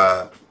comes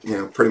to,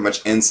 pretty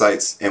much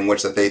insights in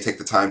which that they take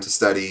the time to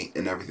study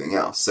and everything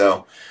else.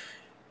 So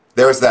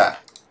there's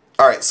that.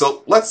 All right,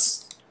 so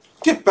let's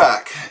get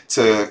back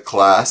to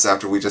class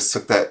after we just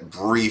took that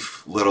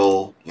brief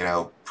little,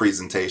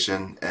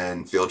 presentation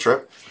and field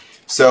trip.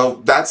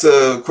 So that's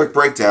a quick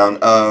breakdown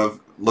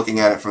of looking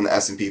at it from the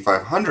S&P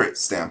 500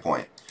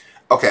 standpoint.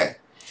 Okay,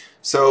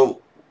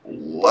 so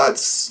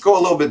let's go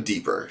a little bit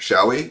deeper,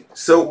 shall we?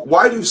 So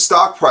why do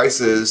stock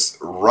prices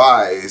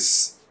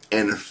rise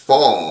and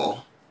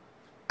fall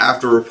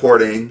after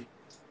reporting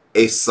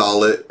a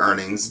solid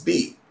earnings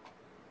beat?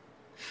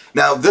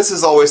 Now, this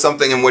is always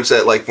something in which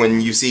that, like, when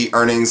you see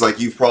earnings,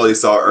 like you probably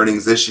saw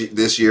earnings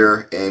this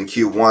year in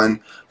Q1,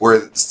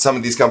 where some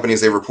of these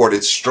companies, they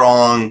reported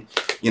strong,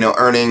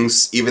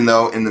 earnings, even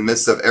though in the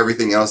midst of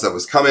everything else that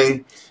was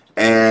coming,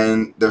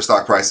 and their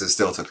stock prices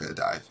still took a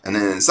dive. And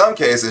then in some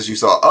cases, you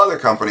saw other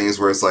companies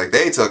where it's like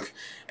they took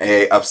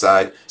a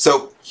upside.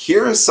 So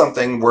here is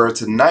something where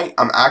tonight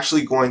I'm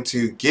actually going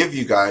to give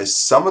you guys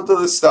some of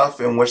the stuff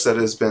in which that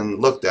has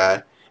been looked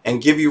at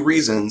and give you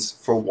reasons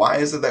for why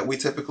is it that we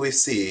typically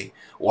see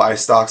why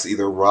stocks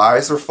either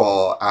rise or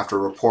fall after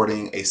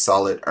reporting a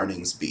solid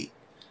earnings beat.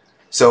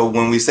 So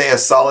when we say a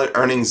solid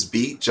earnings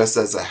beat, just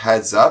as a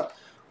heads up,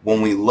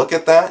 when we look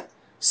at that,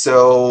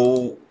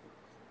 so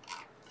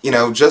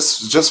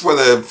just for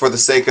the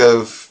sake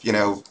of,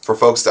 for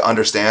folks to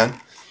understand,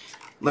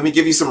 let me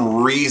give you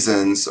some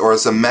reasons or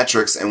some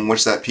metrics in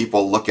which that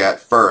people look at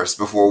first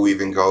before we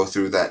even go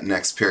through that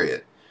next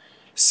period.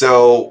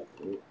 So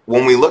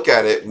when we look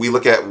at it, we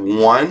look at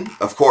one,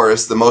 of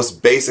course, the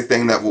most basic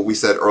thing that what we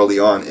said early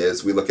on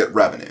is we look at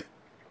revenue,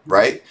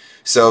 right?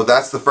 So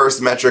that's the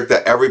first metric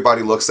that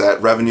everybody looks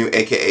at, revenue,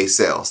 aka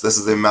sales. This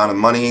is the amount of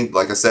money,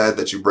 like I said,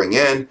 that you bring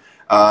in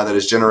that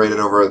is generated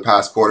over the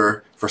past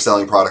quarter for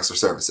selling products or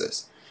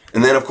services.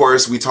 And then, of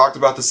course, we talked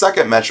about the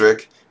second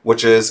metric,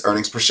 which is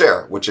earnings per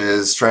share, which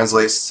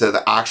translates to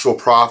the actual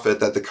profit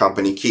that the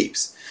company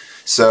keeps.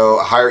 So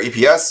a higher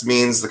EPS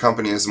means the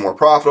company is more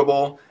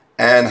profitable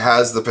and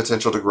has the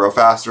potential to grow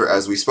faster,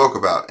 as we spoke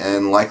about,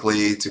 and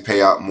likely to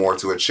pay out more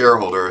to its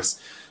shareholders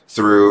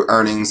through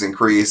earnings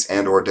increase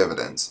and or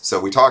dividends. So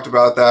we talked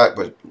about that,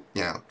 but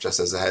just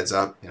as a heads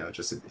up,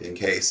 just in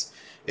case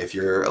if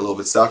you're a little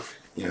bit stuck,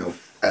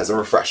 as a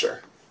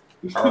refresher.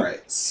 All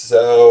right,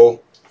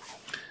 so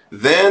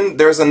then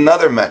there's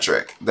another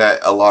metric that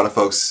a lot of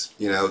folks,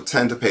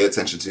 tend to pay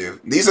attention to.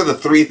 These are the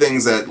three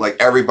things that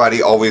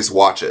everybody always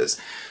watches.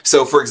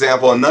 So for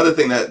example, another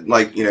thing that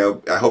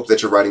I hope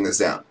that you're writing this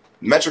down.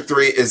 Metric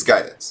 3 is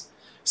guidance.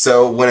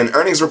 So when an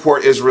earnings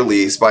report is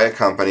released by a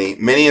company,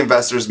 many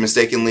investors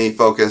mistakenly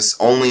focus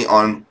only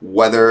on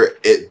whether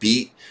it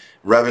beat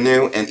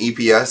revenue and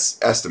EPS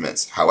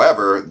estimates.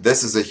 However,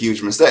 this is a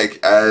huge mistake,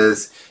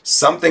 as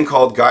something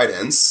called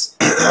guidance,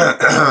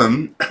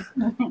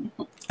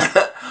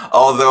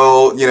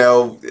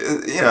 although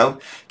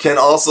can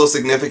also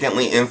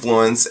significantly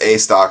influence a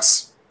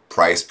stock's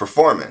price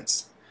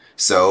performance.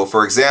 So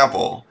for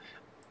example,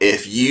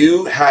 if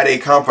you had a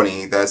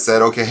company that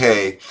said, okay,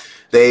 hey,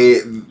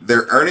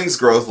 their earnings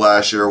growth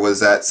last year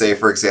was at, say,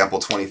 for example,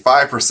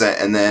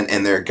 25%, and then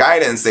in their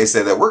guidance they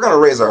said that we're going to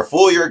raise our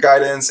full year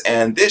guidance,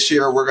 and this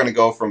year we're going to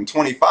go from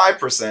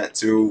 25%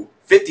 to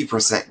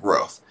 50%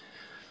 growth.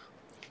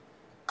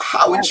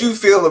 How would you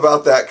feel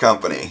about that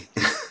company?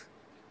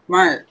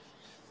 Mark.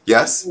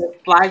 Yes? The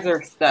slides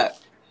are stuck.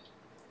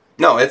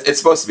 No, it's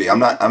supposed to be.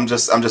 I'm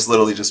just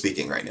literally just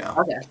speaking right now.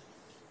 Okay.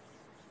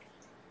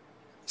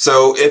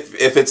 So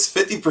if it's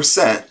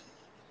 50%,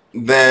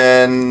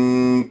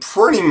 then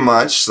pretty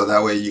much, so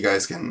that way you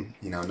guys can,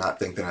 not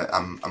think that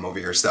I'm over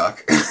here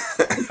stuck.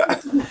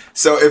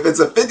 So if it's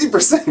a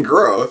 50%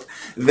 growth,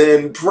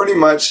 then pretty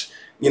much,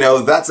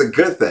 that's a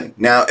good thing.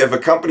 Now, if a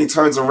company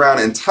turns around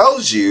and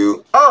tells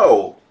you,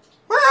 oh,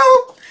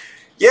 well,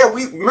 yeah,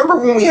 we remember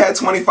when we had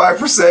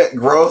 25%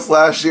 growth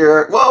last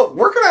year? Well,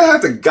 we're going to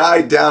have to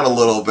guide down a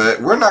little bit.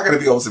 We're not going to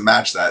be able to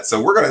match that.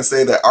 So we're going to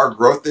say that our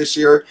growth this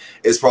year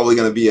is probably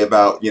going to be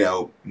about,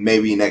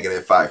 maybe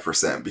negative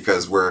 5%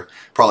 because we're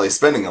probably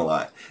spending a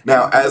lot.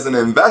 Now, as an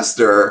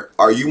investor,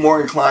 are you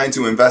more inclined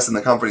to invest in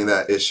the company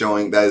that is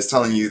telling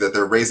you that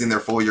they're raising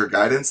their full year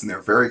guidance and they're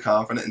very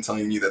confident in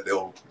telling you that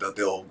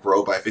they'll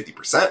grow by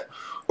 50%,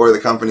 or the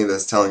company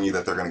that's telling you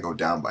that they're going to go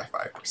down by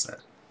 5%?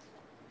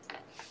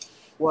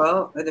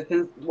 Well, it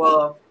depends.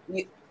 Well,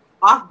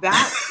 off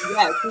bat,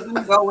 yes, you're going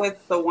to go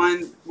with the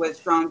one with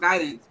strong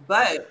guidance.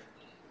 But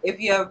if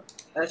you have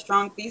a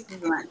strong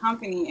thesis in that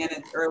company and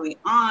it's early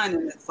on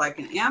and it's like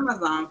an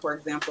Amazon, for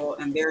example,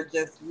 and they're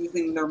just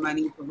using their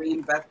money to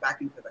reinvest back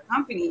into the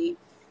company,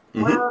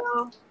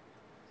 well,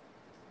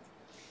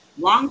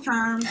 long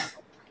term,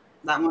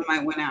 that one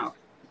might win out.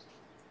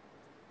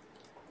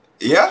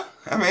 Yeah,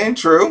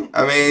 true.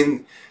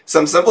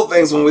 Some simple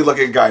things when we look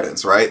at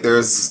guidance, right?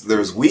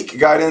 There's weak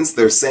guidance,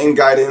 there's sane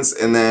guidance,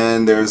 and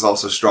then there's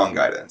also strong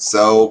guidance.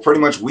 So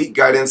pretty much weak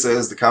guidance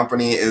is the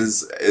company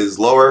is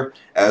lower.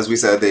 As we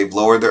said, they've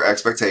lowered their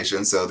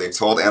expectations. So they've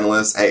told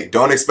analysts, hey,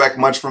 don't expect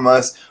much from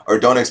us, or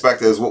don't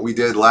expect as what we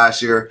did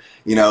last year.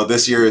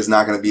 This year is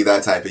not going to be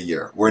that type of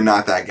year. We're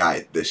not that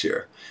guy this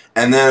year.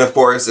 And then, of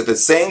course, if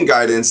it's sane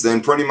guidance, then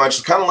pretty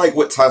much kind of like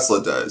what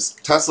Tesla does.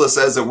 Tesla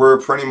says that we're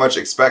pretty much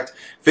expect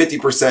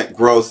 50%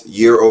 growth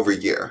year over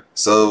year.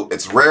 So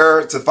it's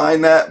rare to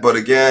find that, but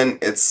again,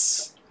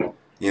 it's,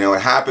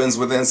 it happens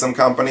within some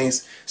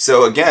companies.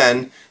 So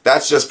again,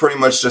 that's just pretty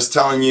much just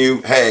telling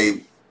you,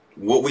 hey,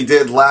 what we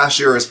did last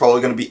year is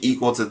probably going to be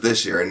equal to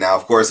this year. And now,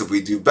 of course, if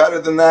we do better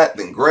than that,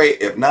 then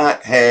great. If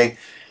not, hey,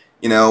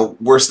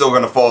 we're still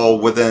going to fall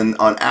within,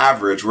 on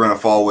average, we're going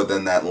to fall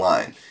within that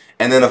line.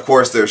 And then, of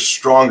course, there's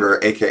stronger,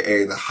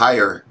 aka the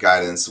higher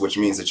guidance, which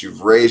means that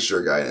you've raised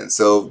your guidance.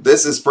 So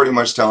this is pretty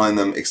much telling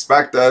them,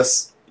 expect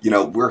us,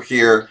 we're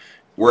here,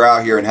 we're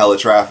out here in hella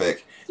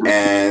traffic,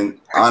 and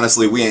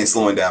honestly, we ain't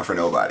slowing down for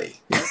nobody.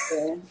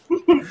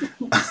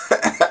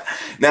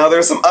 Now,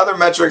 there's some other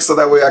metrics so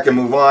that way I can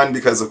move on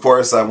because, of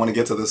course, I want to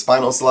get to this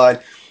final slide.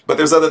 But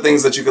there's other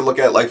things that you could look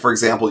at, like, for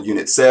example,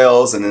 unit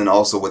sales, and then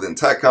also within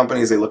tech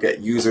companies, they look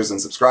at users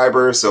and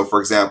subscribers. So, for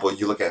example,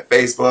 you look at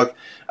Facebook,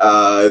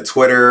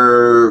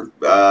 Twitter,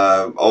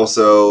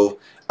 also,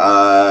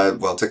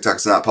 well,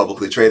 TikTok's not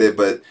publicly traded,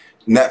 but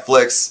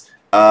Netflix,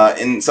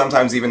 and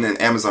sometimes even in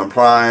Amazon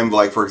Prime,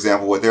 like, for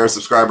example, with their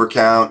subscriber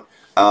count,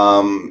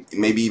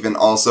 maybe even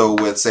also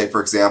with, say,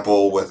 for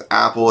example, with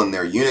Apple and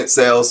their unit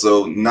sales.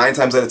 So 9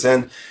 times out of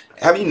 10,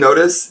 have you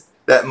noticed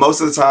that most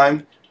of the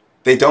time,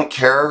 they don't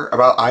care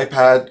about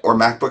iPad or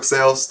MacBook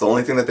sales? The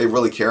only thing that they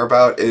really care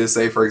about is,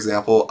 say, for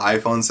example,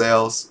 iPhone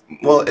sales.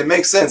 Well, it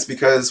makes sense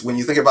because when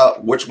you think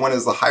about which one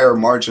is the higher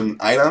margin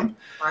item,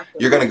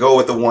 you're going to go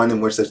with the one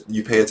in which that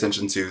you pay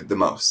attention to the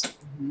most.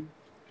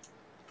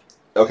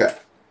 Okay.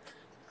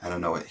 I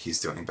don't know what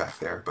he's doing back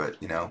there, but,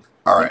 you know,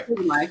 all right.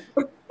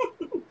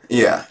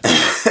 Yeah.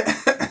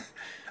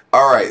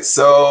 All right,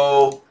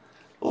 so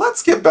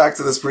let's get back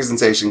to this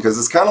presentation because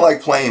it's kind of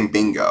like playing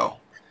bingo.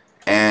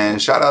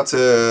 And shout out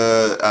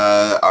to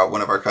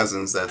one of our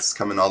cousins that's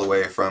coming all the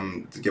way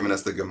from, giving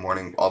us the good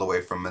morning all the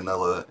way from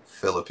Manila,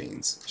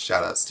 Philippines.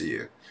 Shout outs to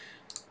you.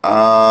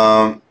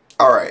 All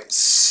right,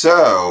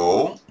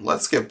 so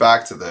let's get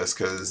back to this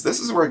because this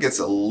is where it gets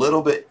a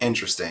little bit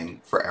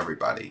interesting for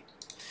everybody.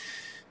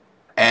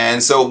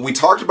 And so we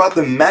talked about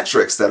the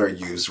metrics that are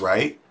used,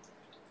 right?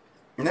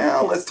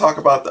 Now let's talk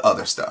about the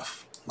other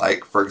stuff.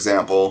 Like, for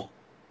example,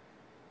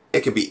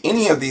 it could be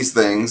any of these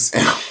things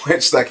in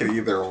which that could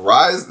either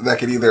rise, that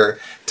could either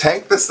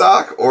tank the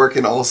stock, or it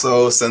can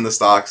also send the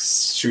stock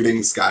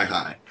shooting sky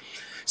high.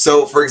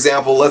 So, for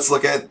example, let's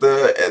look at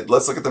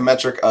the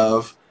metric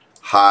of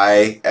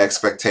high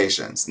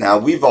expectations. Now,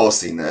 we've all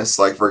seen this.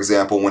 Like, for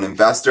example, when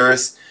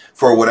investors,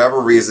 for whatever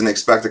reason,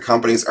 expect a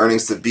company's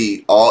earnings to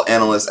beat all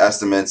analyst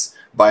estimates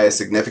by a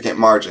significant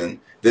margin,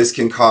 this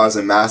can cause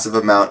a massive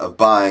amount of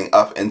buying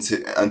up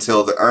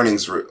until the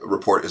earnings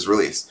report is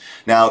released.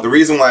 Now, the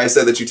reason why I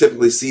said that you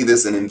typically see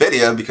this in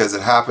NVIDIA, because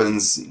it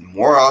happens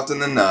more often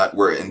than not,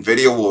 where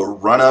NVIDIA will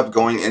run up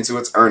going into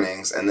its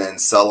earnings and then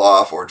sell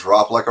off or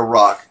drop like a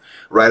rock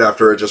right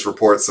after it just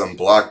reports some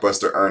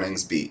blockbuster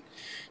earnings beat.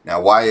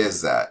 Now, why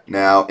is that?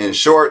 Now, in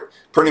short,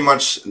 pretty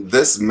much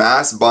this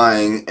mass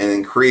buying and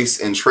increase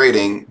in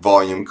trading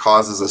volume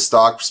causes a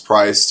stock's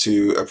price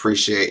to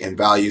appreciate in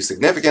value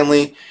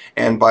significantly,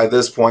 and by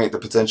this point, the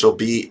potential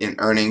beat in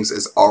earnings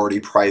is already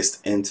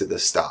priced into the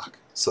stock.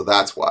 So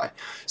that's why.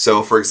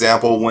 So, for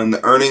example, when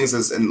the earnings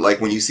is in,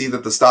 like when you see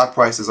that the stock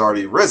price has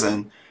already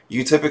risen,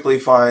 you typically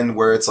find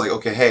where it's like,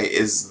 okay, hey,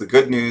 is the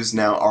good news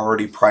now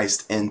already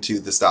priced into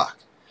the stock?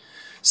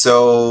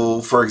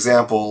 So, for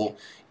example,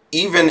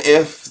 even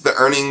if the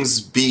earnings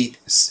beat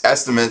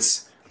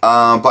estimates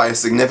by a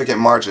significant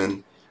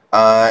margin,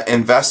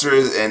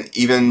 investors and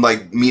even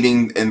like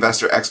meeting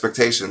investor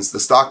expectations, the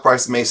stock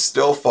price may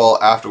still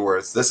fall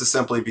afterwards. This is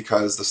simply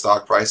because the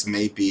stock price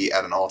may be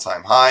at an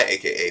all-time high,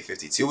 aka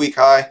 52-week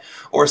high,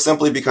 or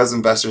simply because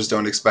investors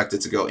don't expect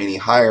it to go any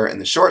higher in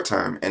the short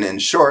term. And in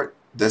short,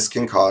 this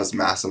can cause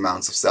mass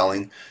amounts of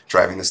selling,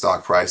 driving the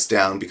stock price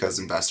down because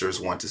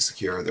investors want to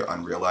secure their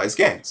unrealized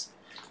gains.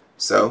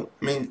 So,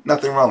 I mean,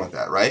 nothing wrong with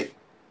that, right?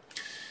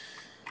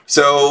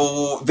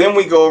 So then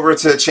we go over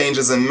to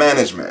changes in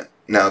management.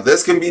 Now,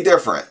 this can be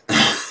different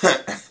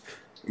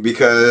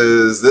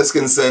because this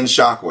can send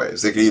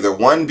shockwaves. It could either,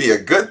 one, be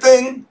a good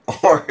thing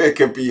or it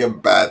could be a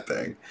bad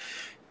thing,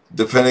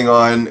 depending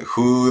on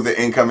who the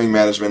incoming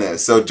management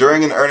is. So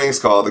during an earnings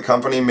call, the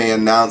company may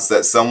announce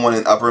that someone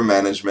in upper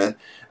management,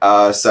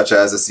 such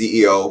as a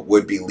CEO,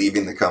 would be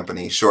leaving the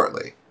company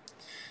shortly.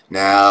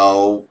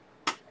 Now,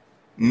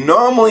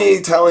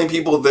 normally telling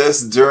people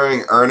this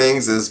during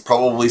earnings is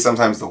probably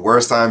sometimes the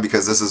worst time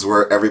because this is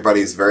where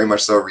everybody's very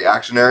much so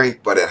reactionary,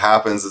 but it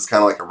happens. It's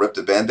kind of like a rip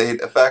the band-aid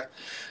effect.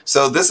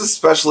 So this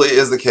especially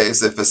is the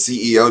case if a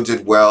CEO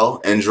did well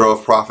and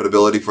drove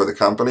profitability for the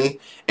company,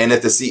 and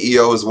if the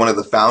CEO is one of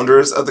the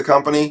founders of the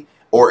company,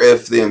 or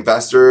if the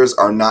investors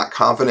are not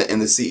confident in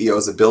the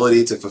CEO's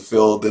ability to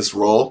fulfill this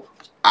role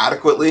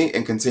adequately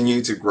and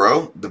continue to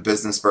grow the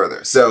business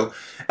further. So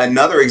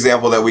another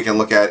example that we can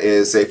look at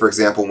is, say, for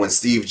example, when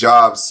Steve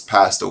Jobs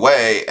passed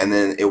away and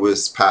then it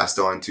was passed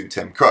on to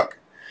Tim Cook.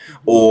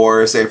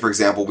 Or say, for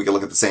example, we can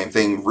look at the same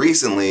thing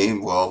recently.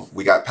 Well,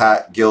 we got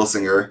Pat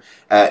Gelsinger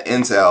at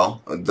Intel,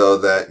 though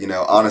that, you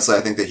know, honestly,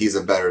 I think that he's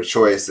a better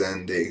choice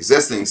than the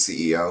existing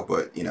CEO,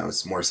 but, you know,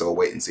 it's more so a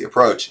wait and see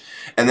approach.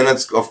 And then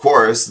it's, of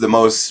course, the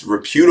most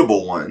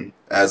reputable one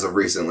as of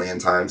recently in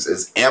times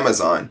is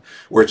Amazon,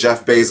 where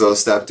Jeff Bezos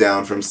stepped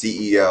down from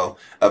CEO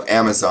of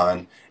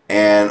Amazon,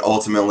 and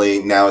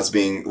ultimately now it's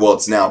being, well,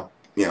 it's now,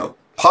 you know,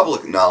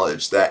 public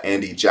knowledge that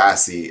Andy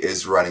Jassy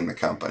is running the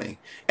company.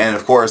 And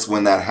of course,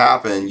 when that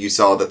happened, you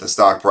saw that the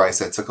stock price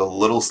had took a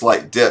little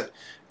slight dip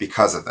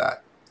because of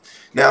that.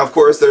 Now, of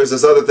course, there's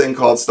this other thing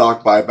called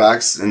stock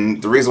buybacks,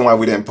 and the reason why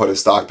we didn't put a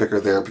stock picker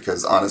there,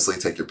 because honestly,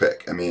 take your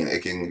pick. I mean,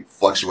 it can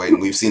fluctuate,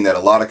 and we've seen that a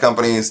lot of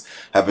companies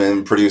have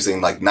been producing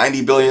like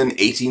 90 billion,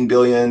 18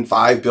 billion,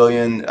 5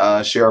 billion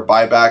share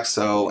buybacks,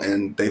 so,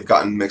 and they've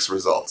gotten mixed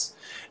results.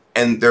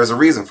 And there's a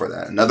reason for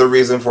that. Another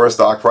reason for a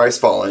stock price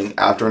falling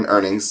after an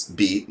earnings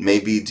beat may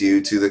be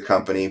due to the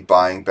company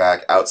buying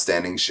back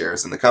outstanding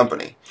shares in the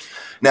company.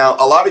 Now,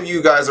 a lot of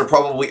you guys are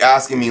probably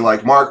asking me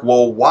like, Mark,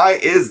 well, why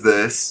is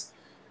this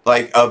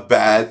like a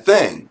bad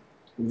thing?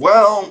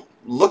 Well,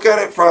 look at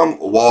it from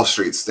Wall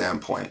Street's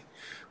standpoint.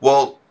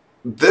 Well,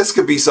 this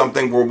could be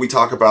something where we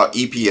talk about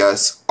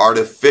EPS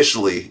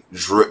artificially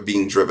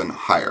being driven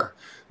higher,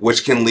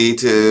 which can lead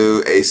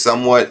to a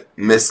somewhat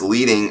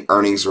misleading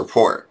earnings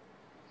report.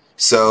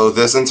 So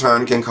this in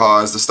turn can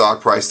cause the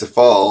stock price to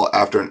fall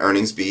after an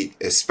earnings beat,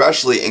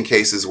 especially in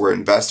cases where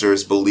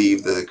investors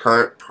believe the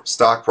current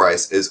stock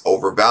price is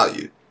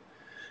overvalued.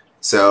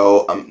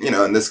 So,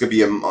 and this could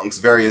be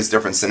amongst various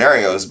different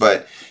scenarios,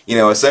 but,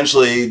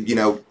 essentially,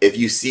 if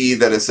you see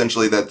that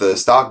essentially that the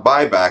stock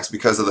buybacks,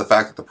 because of the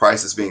fact that the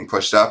price is being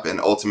pushed up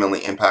and ultimately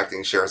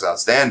impacting shares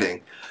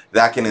outstanding,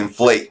 that can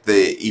inflate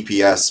the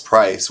EPS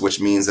price, which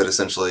means that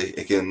essentially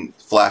it can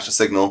flash a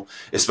signal,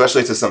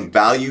 especially to some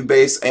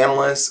value-based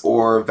analysts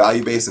or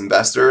value-based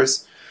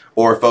investors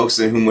or folks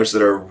in which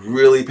that are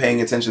really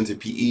paying attention to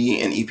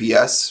PE and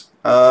EPS.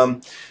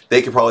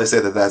 They could probably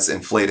say that that's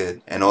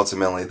inflated and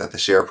ultimately that the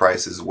share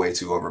price is way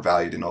too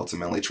overvalued and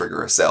ultimately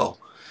trigger a sell.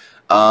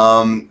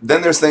 Then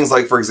there's things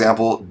like, for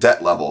example,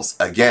 debt levels.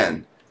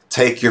 Again,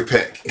 take your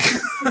pick.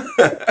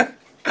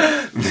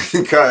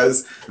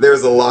 Because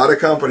there's a lot of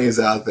companies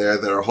out there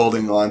that are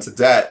holding on to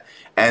debt.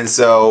 And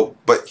so,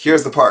 but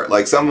here's the part,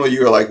 like some of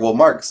you are like, well,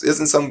 Mark,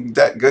 isn't some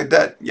debt good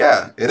debt?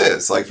 Yeah, it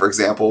is. Like, for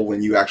example,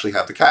 when you actually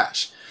have the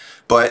cash.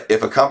 But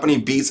if a company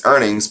beats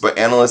earnings, but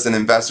analysts and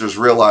investors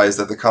realize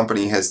that the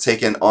company has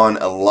taken on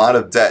a lot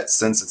of debt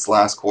since its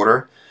last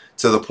quarter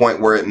to the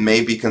point where it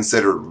may be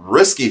considered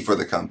risky for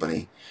the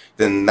company,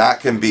 then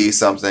that can be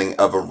something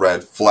of a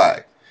red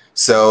flag.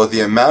 So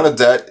the amount of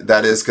debt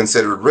that is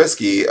considered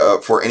risky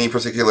for any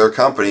particular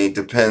company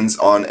depends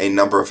on a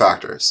number of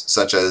factors,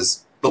 such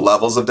as the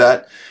levels of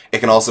debt. It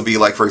can also be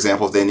like, for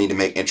example, if they need to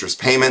make interest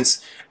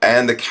payments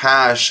and the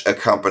cash a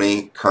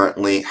company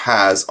currently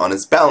has on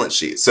its balance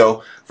sheet.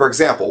 So, for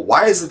example,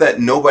 why is it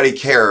that nobody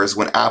cares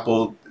when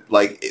Apple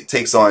it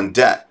takes on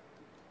debt?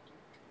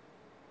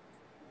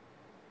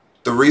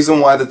 The reason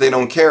why that they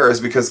don't care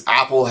is because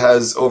Apple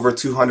has over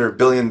 $200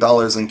 billion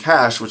in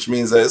cash, which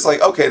means that it's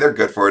like, okay, they're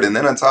good for it. And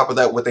then on top of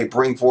that, what they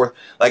bring forth,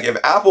 like if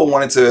Apple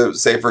wanted to,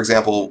 say, for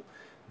example,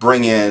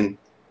 bring in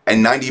a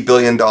 $90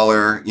 billion,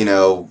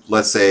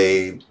 let's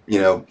say,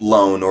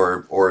 loan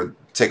or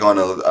take on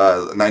a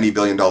 $90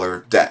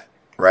 billion debt,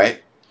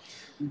 right?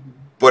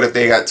 But if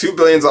they got $2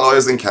 billion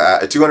in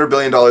cash, $200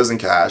 billion in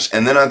cash,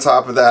 and then on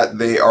top of that,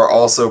 they are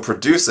also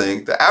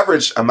producing, the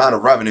average amount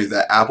of revenue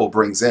that Apple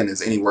brings in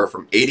is anywhere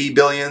from $80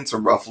 billion to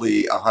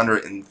roughly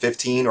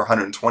 $115 or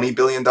 $120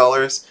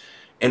 billion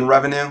in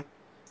revenue.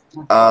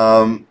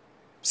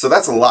 So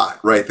that's a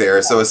lot right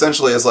there. So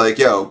essentially it's like,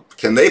 yo,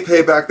 can they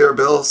pay back their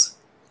bills?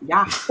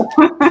 Yeah.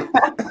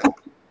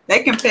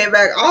 They can pay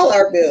back all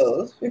our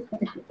bills.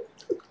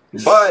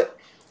 But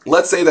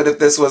let's say that if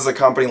this was a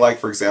company like,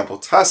 for example,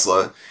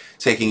 Tesla,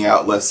 taking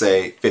out, let's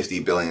say,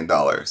 $50 billion.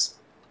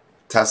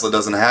 Tesla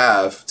doesn't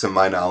have, to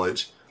my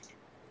knowledge,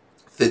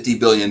 $50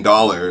 billion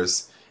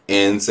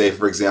in, say,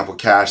 for example,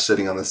 cash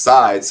sitting on the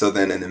side, so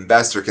then an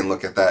investor can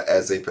look at that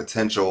as a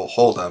potential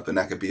holdup, and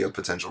that could be a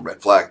potential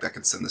red flag that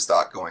could send the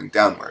stock going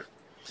downward.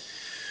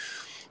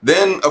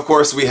 Then, of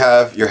course, we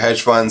have your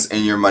hedge funds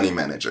and your money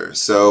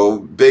managers. So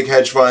big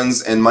hedge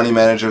funds and money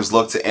managers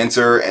look to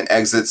enter and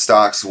exit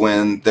stocks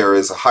when there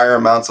is higher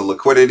amounts of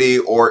liquidity,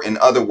 or in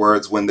other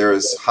words, when there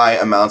is high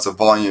amounts of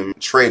volume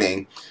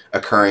trading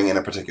occurring in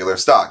a particular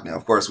stock. Now,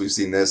 of course, we've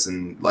seen this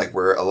in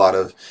where a lot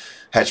of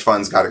hedge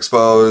funds got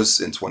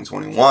exposed in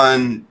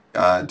 2021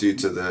 due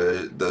to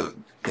the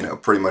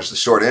pretty much the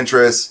short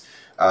interest.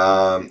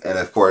 And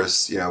of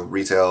course,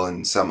 retail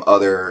and some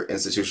other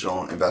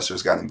institutional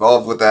investors got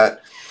involved with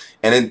that.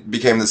 And it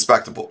became the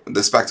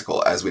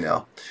spectacle, as we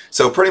know.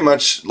 So pretty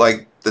much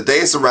the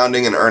days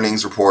surrounding an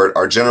earnings report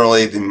are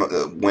generally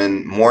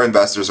when more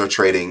investors are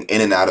trading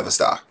in and out of a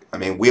stock. I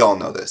mean, we all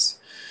know this.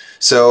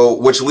 So,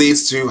 which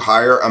leads to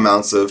higher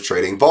amounts of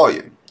trading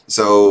volume.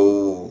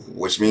 So,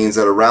 which means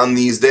that around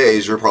these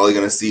days, you're probably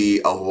going to see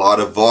a lot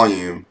of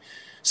volume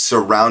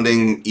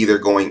surrounding either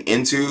going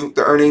into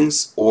the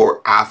earnings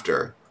or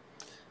after.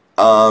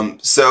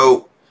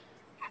 So,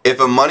 if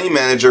a money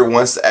manager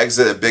wants to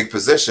exit a big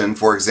position,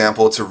 for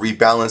example, to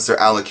rebalance their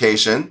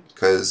allocation,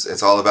 because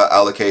it's all about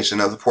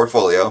allocation of the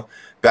portfolio,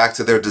 back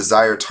to their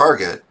desired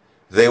target,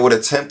 they would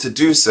attempt to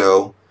do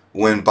so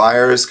when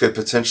buyers could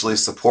potentially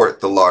support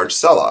the large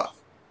sell-off.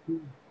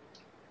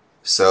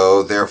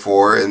 So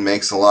therefore, it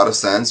makes a lot of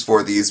sense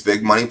for these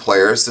big money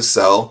players to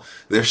sell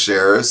their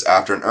shares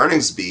after an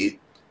earnings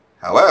beat.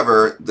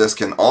 However, this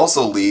can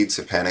also lead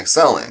to panic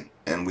selling,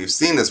 and we've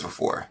seen this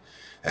before.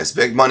 As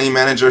big money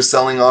managers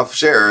selling off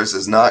shares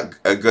is not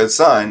a good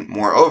sign.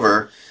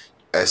 Moreover,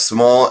 a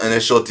small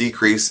initial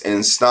decrease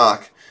in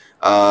stock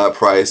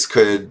price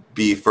could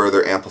be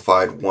further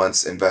amplified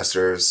once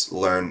investors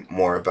learn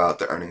more about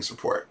the earnings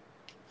report.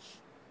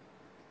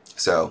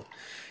 So,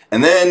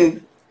 and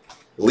then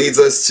leads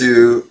us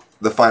to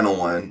the final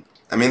one.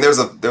 I mean, there's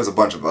a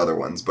bunch of other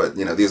ones, but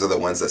you know, these are the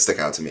ones that stick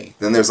out to me.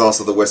 Then there's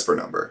also the whisper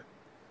number.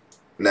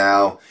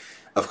 Now,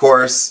 of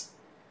course,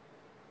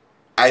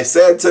 I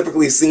said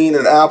typically seen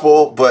in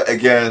Apple, but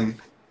again,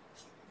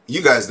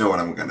 you guys know what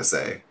I'm going to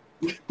say.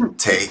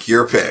 Take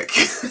your pick.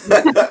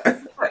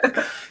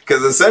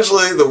 Because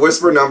essentially, the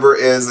whisper number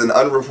is an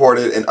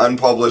unreported and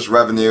unpublished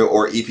revenue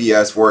or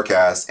EPS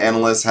forecast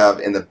analysts have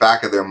in the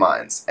back of their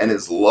minds and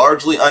is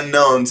largely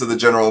unknown to the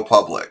general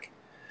public.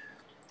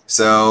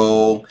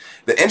 So,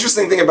 the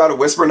interesting thing about a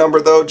whisper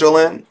number, though,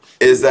 Jolene,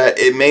 is that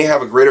it may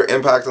have a greater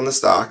impact on the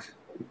stock.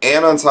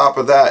 And on top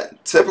of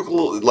that,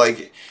 typical,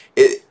 like,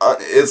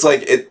 it's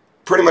like it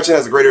pretty much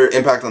has a greater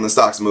impact on the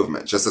stock's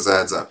movement, just as a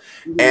heads up.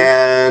 Mm-hmm.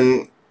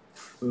 And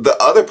the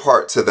other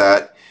part to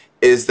that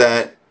is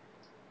that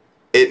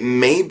it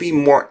may be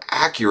more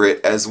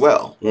accurate as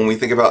well. When we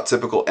think about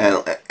typical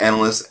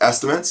analyst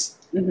estimates,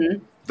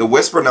 mm-hmm. the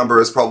whisper number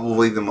is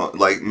probably the most,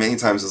 like many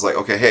times it's like,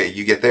 okay, hey,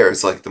 you get there,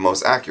 it's like the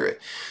most accurate.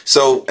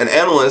 So an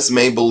analyst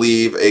may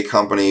believe a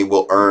company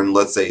will earn,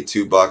 let's say,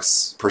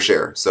 $2 per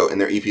share. So in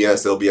their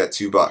EPS, they'll be at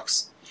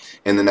 $2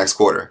 in the next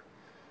quarter,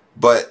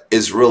 but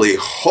is really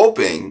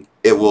hoping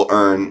it will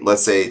earn,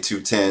 let's say,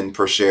 $2.10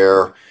 per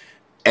share.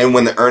 And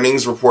when the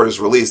earnings report is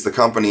released, the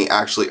company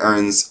actually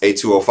earns a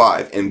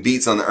 205 and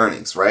beats on the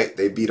earnings, right?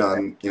 They beat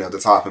on, you know, the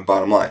top and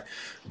bottom line,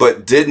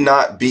 but did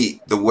not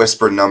beat the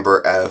whisper number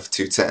of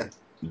 210.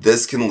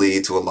 This can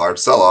lead to a large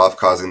sell-off,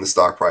 causing the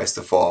stock price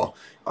to fall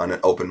on an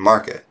open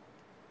market.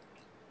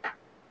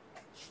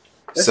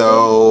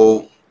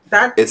 So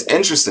it's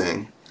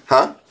interesting,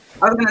 huh?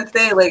 I was gonna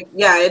say, like,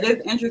 yeah, it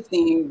is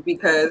interesting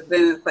because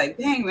then it's like,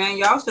 dang, man,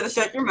 y'all should have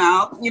shut your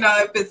mouth. You know,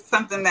 if it's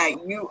something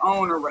that you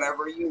own or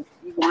whatever, you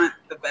want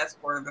the best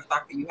for the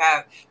stock that you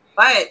have.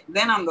 But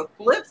then on the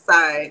flip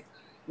side,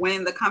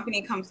 when the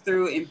company comes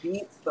through and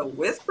beats the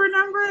whisper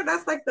number,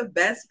 that's like the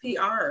best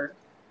PR.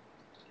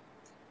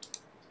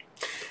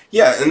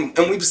 Yeah, and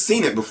we've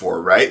seen it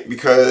before, right?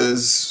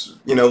 Because,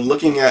 you know,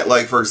 looking at,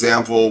 like, for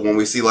example, when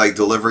we see, like,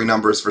 delivery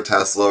numbers for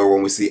Tesla, or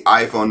when we see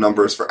iPhone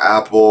numbers for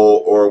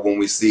Apple, or when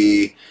we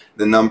see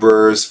the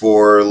numbers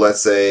for,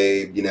 let's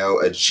say, you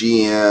know, a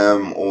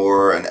GM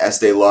or an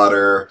Estee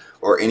Lauder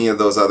or any of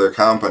those other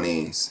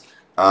companies,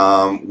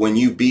 when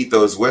you beat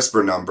those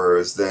whisper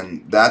numbers,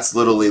 then that's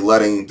literally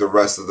letting the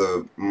rest of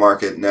the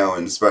market know,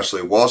 and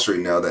especially Wall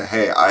Street know that,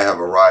 hey, I have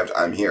arrived,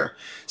 I'm here.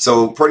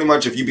 So pretty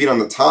much if you beat on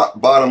the top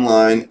bottom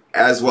line,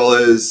 as well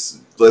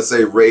as, let's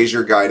say, raise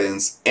your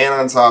guidance, and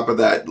on top of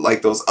that,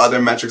 like those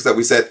other metrics that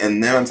we said,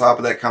 and then on top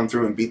of that come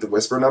through and beat the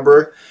whisper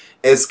number,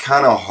 it's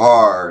kind of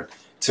hard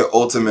to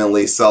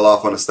ultimately sell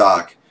off on a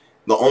stock.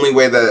 The only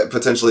way that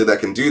potentially that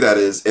can do that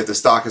is if the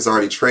stock is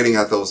already trading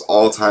at those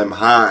all-time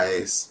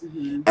highs,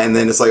 mm-hmm. and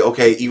then it's like,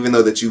 okay, even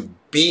though that you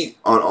beat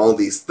on all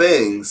these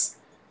things,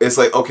 it's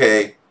like,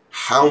 okay,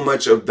 how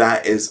much of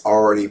that is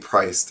already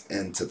priced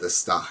into the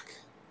stock?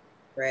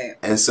 Right.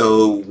 And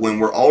so when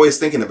we're always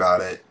thinking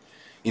about it,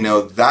 you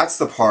know, that's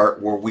the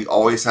part where we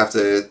always have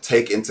to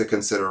take into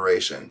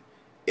consideration.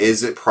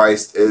 Is it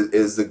priced?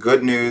 Is the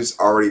good news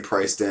already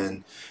priced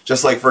in?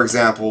 Just like, for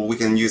example, we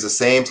can use the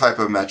same type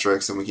of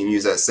metrics and we can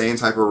use that same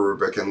type of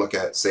rubric and look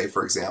at, say,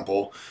 for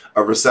example,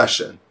 a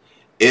recession.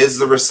 Is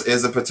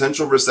the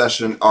potential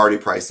recession already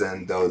priced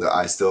in, though that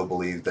I still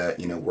believe that,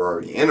 you know, we're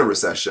already in a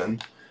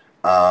recession.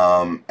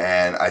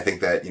 And I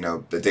think that, you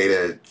know, the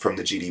data from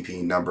the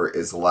GDP number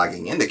is a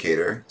lagging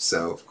indicator.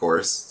 So, of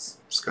course,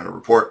 it's going to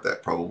report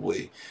that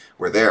probably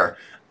we're there.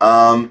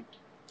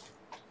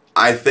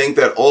 I think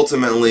that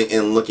ultimately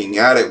in looking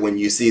at it, when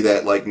you see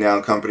that, like,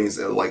 now companies,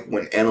 like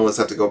when analysts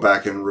have to go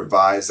back and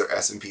revise their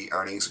S&P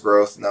earnings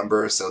growth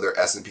numbers, so their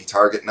S&P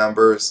target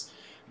numbers,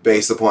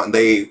 based upon,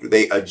 they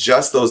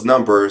adjust those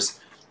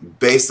numbers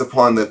based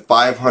upon the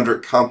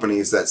 500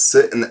 companies that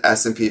sit in the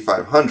S&P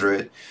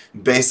 500,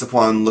 based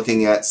upon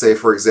looking at, say,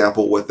 for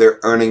example, what their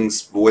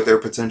earnings, what their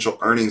potential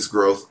earnings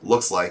growth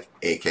looks like,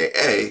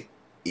 aka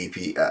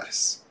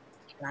EPS.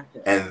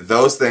 Gotcha. And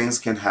those things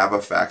can have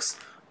effects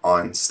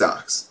on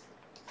stocks.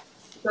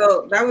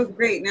 So that was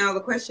great. Now the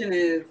question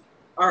is,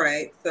 all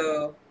right,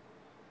 so,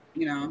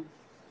 you know,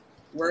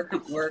 we're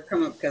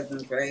come up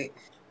cousins, right?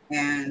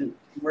 And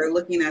we're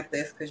looking at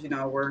this because, you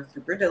know, we're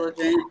super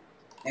diligent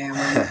and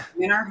we're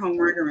doing our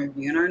homework and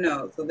reviewing our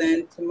notes. So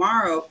then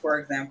tomorrow, for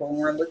example, when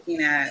we're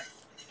looking at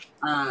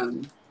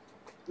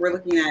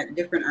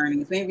different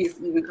earnings, maybe it's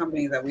even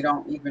companies that we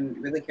don't even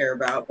really care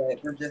about,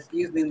 but we're just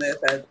using this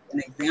as an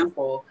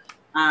example.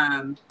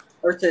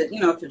 Or to, you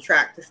know, to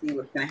track to see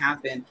what's going to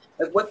happen.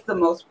 Like, what's the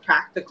most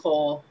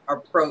practical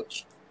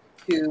approach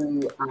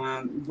to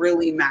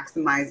really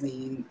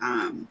maximizing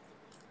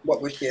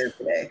what was shared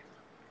today?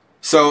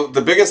 So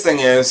the biggest thing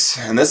is,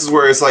 and this is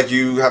where it's like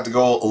you have to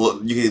go,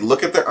 you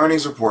look at the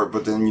earnings report,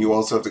 but then you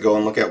also have to go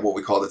and look at what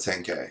we call the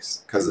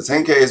 10Ks. Because the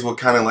 10Ks will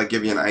kind of like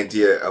give you an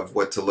idea of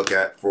what to look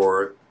at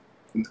for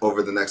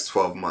over the next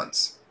 12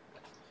 months.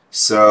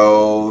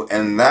 So,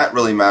 and that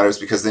really matters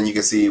because then you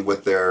can see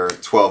what their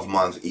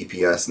 12-month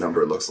EPS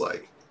number looks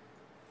like.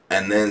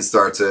 and then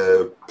start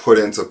to put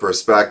into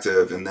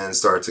perspective and then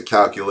start to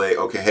calculate,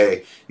 okay,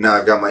 hey, now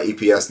I've got my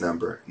EPS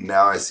number.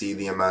 Now I see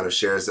the amount of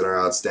shares that are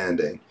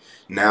outstanding.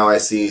 Now I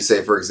see,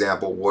 say, for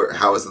example,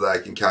 how is it that I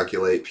can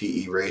calculate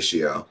PE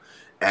ratio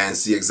and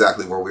see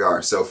exactly where we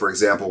are. So, for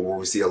example, where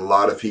we see a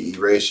lot of PE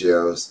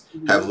ratios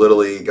have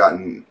literally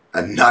gotten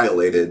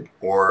annihilated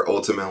or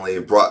ultimately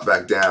brought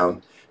back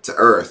down to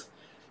earth.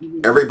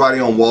 Everybody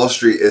on Wall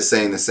Street is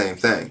saying the same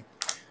thing.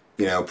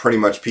 You know, pretty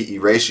much PE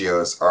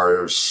ratios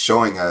are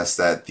showing us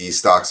that these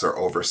stocks are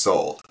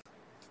oversold.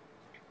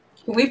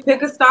 Can we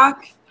pick a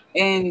stock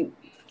and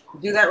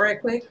do that right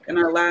quick in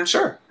our last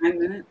 9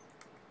 minutes?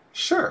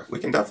 Sure, we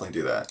can definitely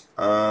do that.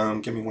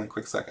 Give me one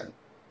quick second.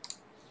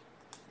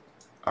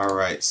 All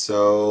right,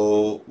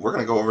 so we're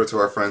going to go over to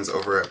our friends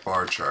over at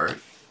Bar Chart.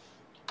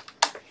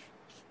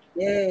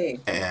 Yay.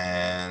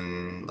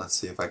 And let's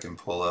see if I can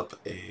pull up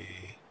a...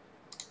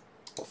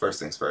 Well, first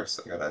things first,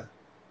 I got to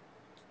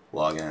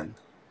log in.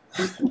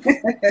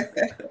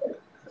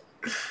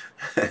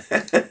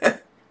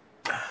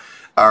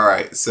 All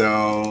right,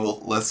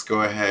 so let's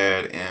go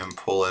ahead and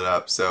pull it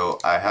up. So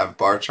I have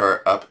bar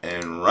chart up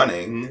and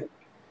running.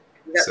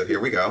 So here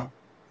we go.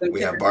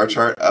 We have bar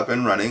chart up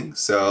and running.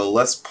 So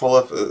let's pull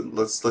up.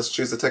 Let's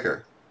choose the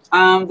ticker.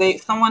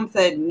 Someone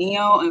said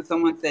Neo and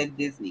someone said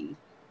Disney.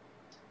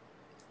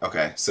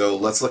 Okay, so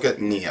let's look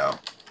at Neo.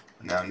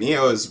 Now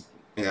Neo is,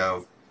 you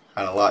know,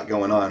 had a lot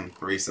going on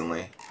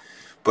recently.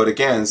 But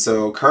again,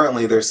 so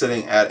currently they're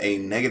sitting at a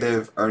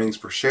negative earnings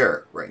per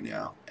share right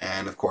now.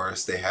 And of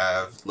course they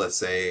have, let's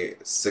say,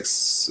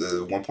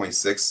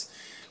 1.6,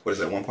 what is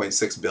it,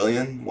 1.6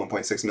 billion,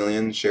 1.6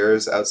 million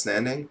shares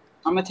outstanding.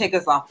 I'm going to take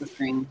this off the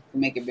screen to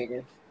make it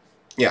bigger.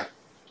 Yeah.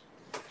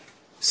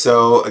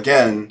 So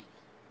again,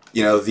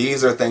 you know,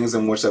 these are things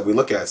in which that we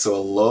look at. So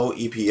a low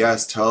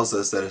EPS tells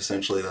us that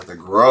essentially that the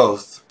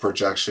growth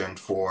projection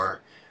for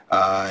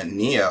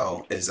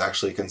Neo is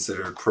actually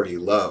considered pretty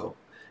low.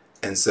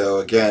 And so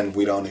again,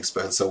 we don't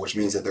expect, so which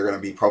means that they're going to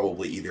be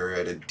probably either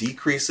at a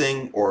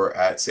decreasing or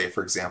at, say,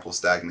 for example,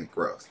 stagnant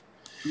growth.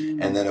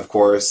 And then of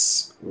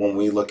course, when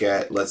we look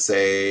at, let's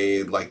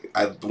say, like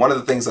one of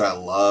the things that I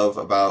love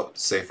about,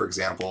 say, for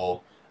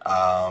example,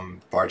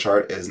 bar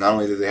chart is not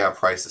only do they have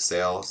price to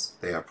sales,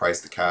 they have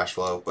price to cash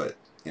flow, but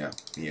you know,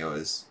 Neo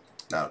is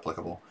not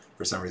applicable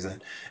for some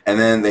reason. And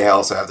then they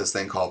also have this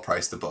thing called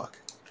price to book.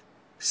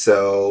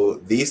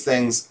 So these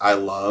things I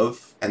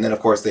love, and then of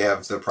course they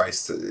have the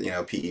price to, you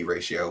know, PE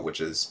ratio, which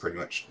is pretty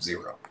much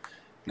 0.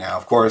 Now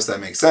of course that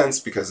makes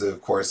sense because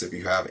of course if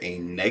you have a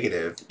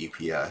negative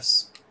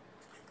EPS,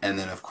 and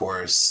then of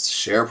course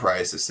share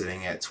price is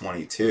sitting at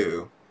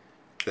 22,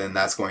 then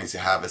that's going to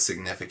have a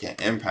significant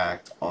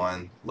impact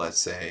on, let's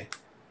say,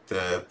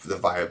 the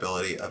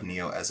viability of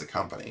Neo as a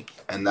company.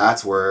 And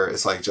that's where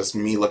it's like just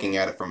me looking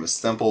at it from a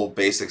simple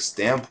basic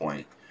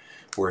standpoint,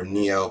 where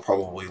Neo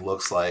probably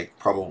looks like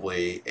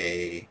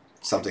probably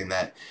something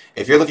that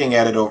if you're looking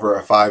at it over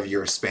a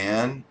 5-year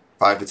span,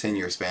 5 to 10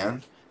 year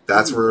span,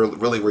 that's where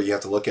really you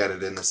have to look at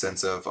it in the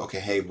sense of, okay,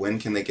 hey, when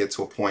can they get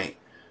to a point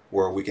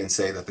where we can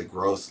say that the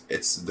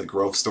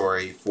growth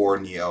story for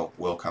Neo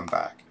will come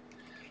back.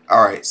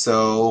 All right,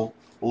 so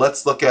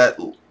let's look at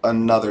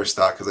another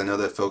stock because I know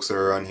that folks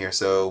are on here.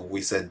 So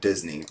we said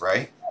Disney,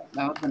 right?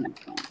 That was the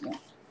next one, yeah.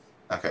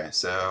 Okay,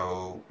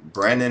 so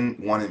Brandon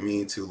wanted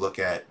me to look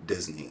at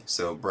Disney.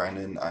 So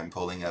Brandon, I'm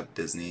pulling up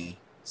Disney,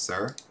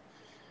 sir.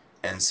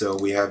 And so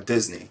we have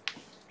Disney.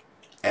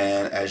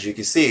 And as you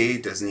can see,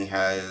 Disney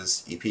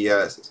has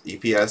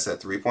EPS at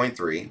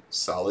 3.3,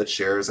 solid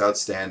shares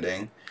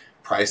outstanding,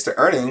 price to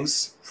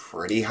earnings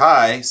pretty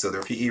high, so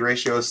their PE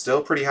ratio is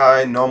still pretty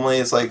high. Normally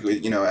it's like,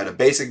 you know, at a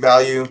basic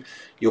value,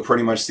 you'll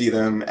pretty much see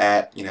them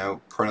at, you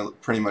know,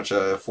 pretty much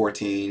a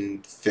 14,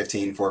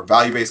 15 for a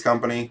value-based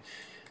company.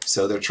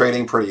 So they're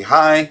trading pretty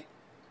high,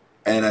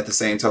 and at the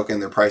same token,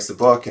 their price to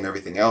book and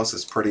everything else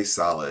is pretty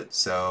solid.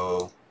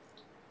 So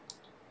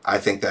I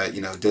think that,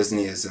 you know,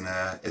 Disney is in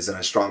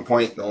a strong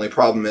point. The only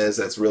problem is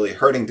that's really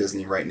hurting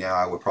Disney right now,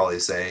 I would probably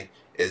say,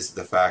 is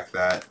the fact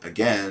that,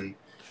 again,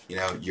 you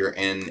know, you're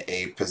in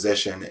a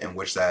position in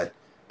which that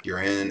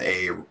you're in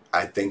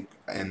I think,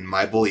 in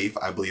my belief,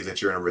 I believe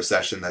that you're in a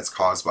recession that's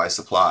caused by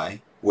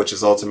supply, which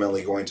is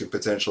ultimately going to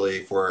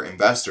potentially, for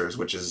investors,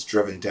 which has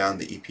driven down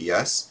the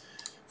EPS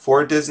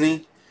for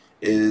Disney,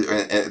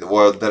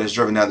 well, that has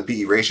driven down the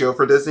PE ratio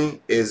for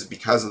Disney, is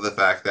because of the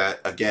fact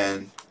that,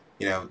 again,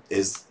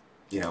 is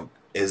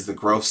the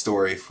growth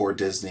story for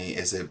Disney,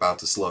 is it about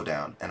to slow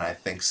down? And I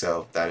think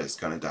so. That is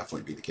going to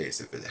definitely be the case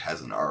if it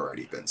hasn't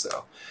already been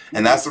so.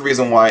 And that's the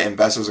reason why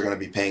investors are going to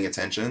be paying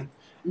attention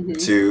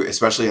to,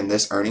 especially in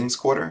this earnings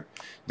quarter.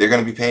 They're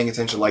going to be paying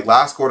attention. Like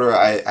last quarter,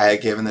 I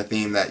had given the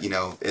theme that,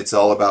 it's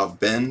all about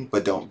bend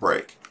but don't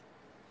break.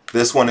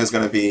 This one is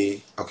going to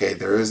be, okay,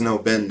 there is no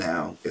bend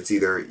now. It's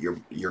either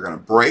you're going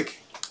to break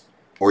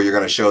or you're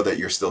going to show that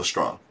you're still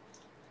strong.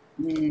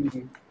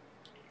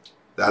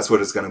 That's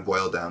what it's going to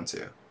boil down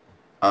to.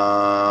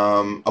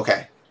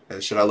 Okay.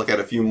 Should I look at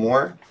a few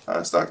more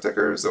stock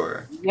tickers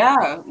or?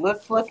 Yeah,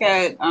 let's look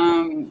at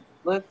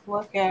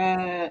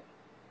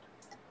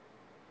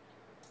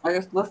I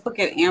guess let's look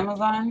at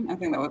Amazon. I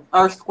think that was,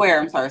 or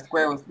Square. I'm sorry,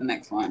 Square was the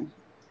next one.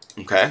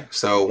 Okay,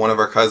 so one of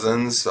our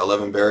cousins,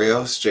 11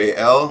 Barrios,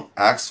 JL,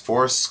 asks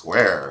for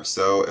Square.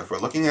 So if we're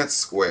looking at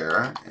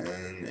Square,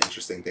 an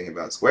interesting thing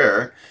about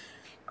Square,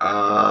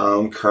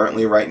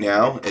 currently right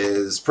now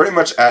is pretty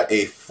much at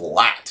a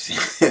flat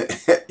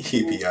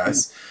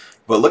EPS.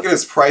 But look at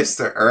its price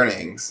to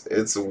earnings.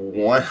 It's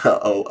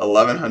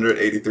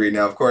 1183.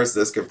 Now, of course,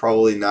 this could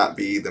probably not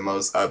be the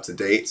most up to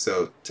date,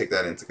 so take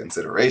that into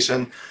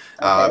consideration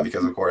Okay.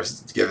 because, of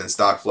course, given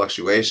stock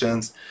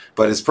fluctuations.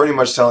 But it's pretty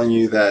much telling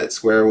you that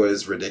Square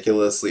was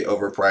ridiculously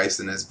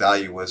overpriced and its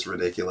value was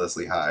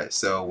ridiculously high.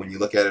 So when you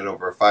look at it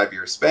over a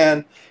 5-year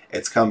span,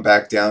 it's come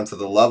back down to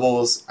the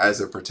levels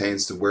as it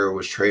pertains to where it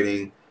was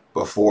trading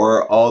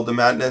before all the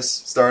madness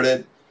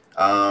started.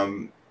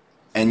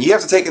 And you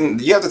have to take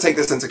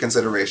this into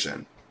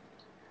consideration.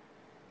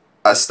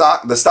 The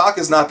stock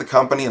is not the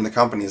company, and the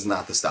company is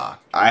not the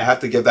stock. I have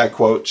to give that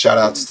quote. Shout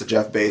outs to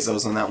Jeff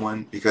Bezos on that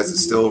one because it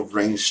still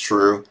rings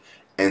true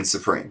and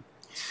supreme.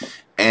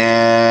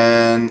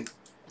 And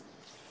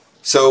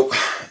so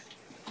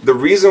the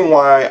reason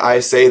why I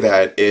say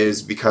that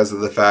is because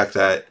of the fact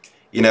that,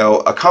 you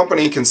know, a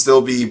company can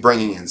still be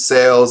bringing in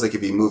sales, it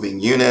could be moving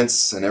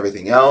units and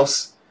everything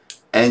else,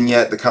 and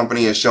yet the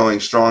company is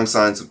showing strong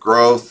signs of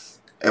growth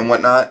and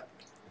whatnot.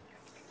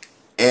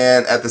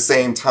 And at the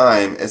same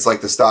time, it's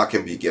like the stock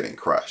can be getting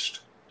crushed.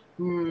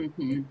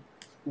 Mm-hmm.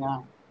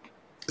 Yeah.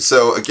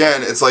 So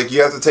again, it's like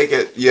you have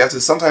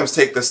to sometimes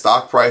take the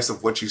stock price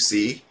of what you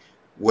see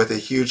with a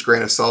huge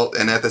grain of salt.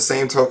 And at the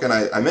same token,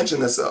 I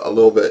mentioned this a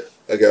little bit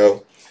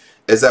ago,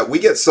 is that we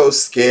get so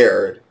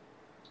scared,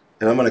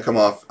 and I'm gonna come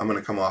off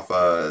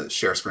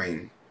share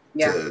screen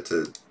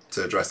to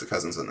address the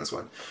cousins on this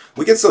one.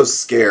 We get so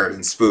scared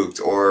and spooked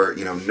or,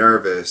 you know,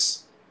 nervous.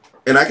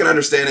 And I can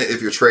understand it if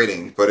you're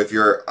trading, but if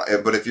you're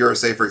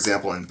say for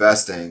example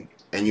investing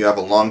and you have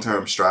a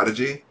long-term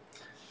strategy,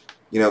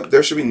 you know,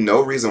 there should be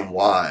no reason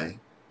why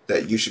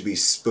that you should be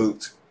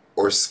spooked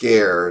or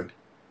scared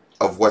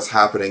of what's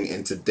happening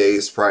in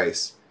today's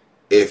price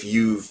if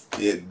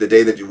the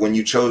day that when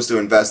you chose to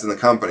invest in the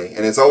company.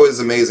 And it's always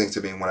amazing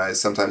to me when I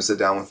sometimes sit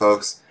down with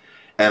folks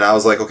and I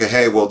was like, okay,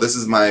 hey, well, this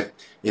is my,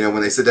 you know,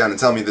 when they sit down and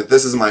tell me that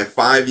this is my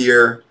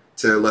 5-year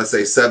to, let's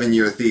say,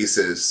 7-year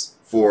thesis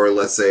for,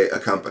 let's say, a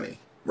company,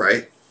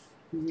 right?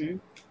 Mm-hmm.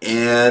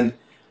 And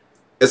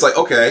it's like,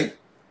 okay,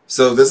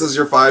 so this is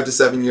your 5 to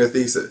 7-year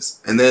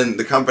thesis, and then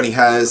the company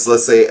has,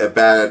 let's say, a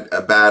bad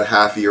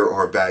half year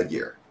or a bad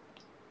year.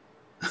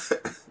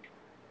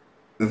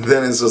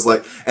 Then it's just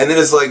like, and then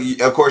it's like,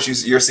 of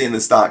course, you're seeing the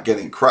stock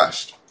getting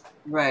crushed.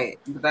 Right,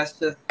 but that's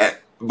just.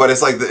 But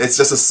it's like it's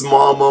just a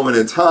small moment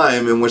in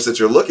time in which that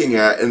you're looking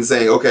at and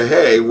saying, okay,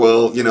 hey,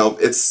 well, you know,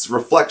 the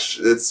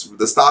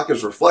stock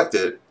is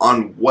reflected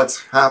on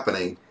what's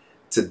happening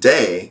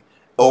today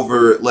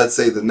over, let's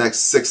say, the next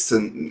 6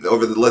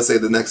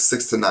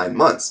 to 9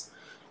 months.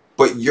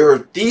 But your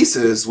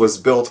thesis was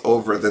built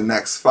over the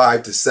next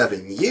 5 to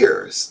 7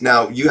 years.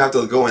 Now you have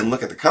to go and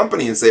look at the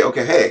company and say,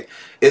 okay, hey,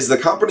 is the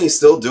company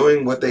still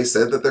doing what they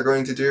said that they're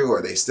going to do?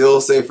 Are they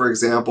still, say, for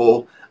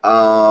example,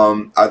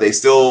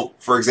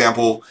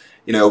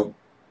 you know,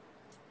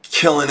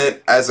 killing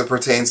it as it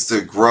pertains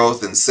to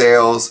growth and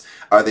sales?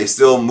 Are they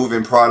still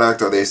moving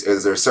product?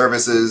 Is their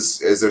service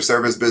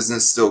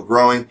business still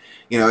growing?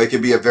 You know, it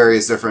could be a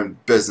various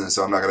different business,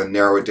 so I'm not going to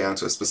narrow it down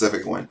to a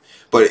specific one.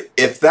 But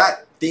if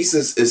that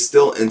thesis is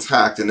still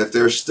intact and if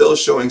they're still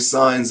showing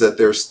signs that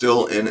they're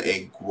still in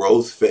a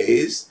growth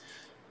phase,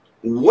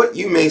 what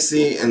you may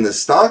see in the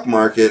stock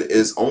market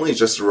is only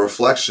just a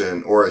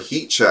reflection or a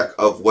heat check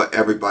of what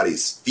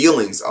everybody's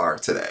feelings are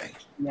today.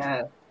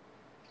 Yeah.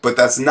 But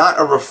that's not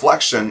a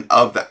reflection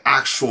of the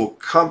actual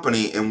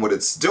company and what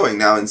it's doing.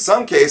 Now, in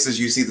some cases,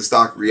 you see the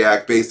stock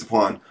react based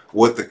upon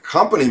what the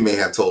company may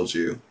have told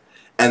you,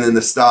 and then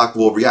the stock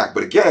will react.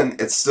 But again,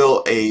 it's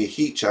still a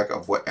heat check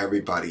of what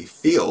everybody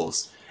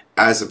feels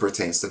as it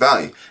pertains to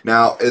value.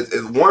 Now,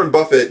 Warren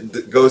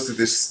Buffett goes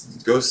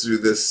through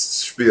this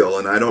spiel,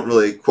 and I don't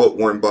really quote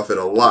Warren Buffett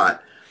a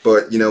lot,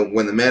 but you know,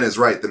 when the man is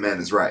right, the man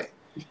is right.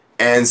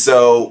 And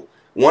so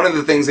one of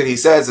the things that he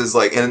says is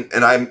like, and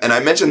I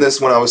mentioned this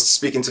when I was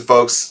speaking to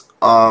folks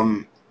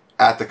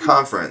at the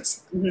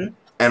conference, Mm-hmm.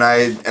 and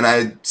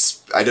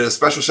I did a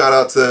special shout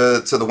out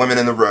to the women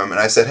in the room, and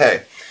I said,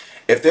 hey,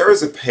 if there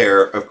is a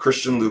pair of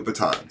Christian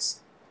Louboutins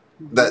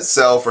that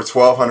sell for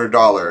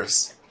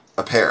 $1,200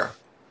 a pair,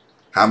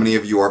 how many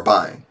of you are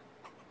buying?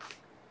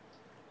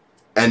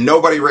 And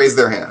nobody raised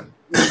their hand.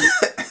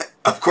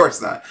 Of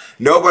course not.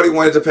 Nobody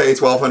wanted to pay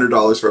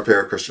 $1,200 for a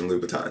pair of Christian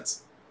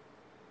Louboutins.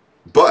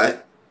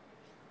 But,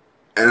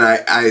 and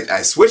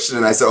I switched it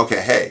and I said,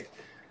 okay, hey,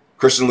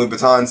 Christian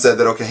Louboutin said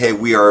that, okay, hey,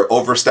 we are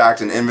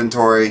overstacked in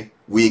inventory.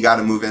 We got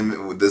to move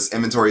in. This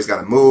inventory's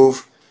got to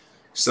move.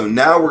 So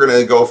now we're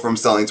going to go from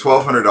selling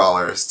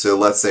 $1,200 to,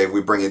 let's say,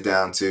 we bring it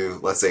down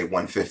to, let's say,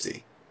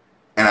 $150.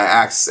 And I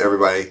asked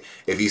everybody,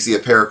 if you see a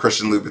pair of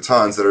Christian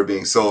Louboutins that are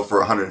being sold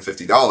for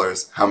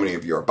 $150, how many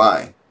of you are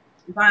buying?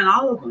 I'm buying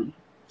all of them.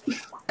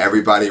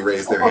 Everybody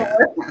raised their hand.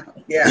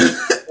 Yeah.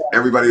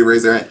 everybody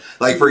raise their hand.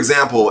 Like, for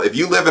example, if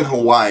you live in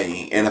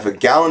Hawaii and if a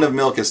gallon of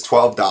milk is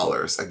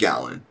 $12 a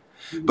gallon,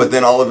 but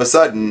then all of a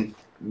sudden,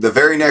 the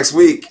very next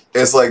week,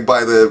 it's like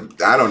by the,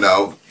 I don't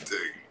know,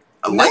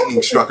 a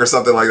lightning struck or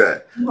something like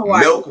that.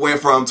 Milk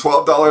went from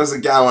 $12 a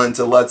gallon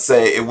to, let's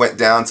say, it went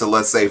down to,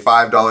 let's say,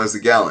 $5 a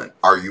gallon.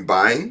 Are you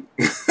buying?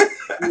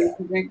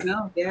 Drink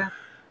milk, yeah.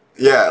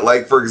 Yeah,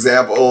 like, for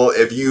example,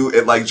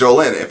 like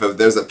Jolene, if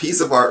there's a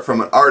piece of art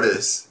from an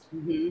artist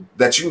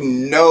that you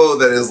know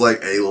that is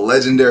like a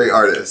legendary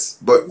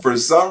artist, but for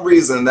some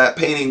reason that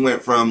painting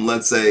went from,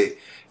 let's say,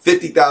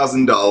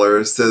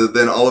 $50,000 to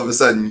then all of a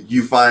sudden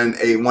you find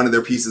one of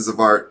their pieces of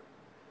art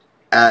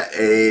at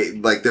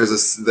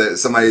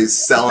somebody's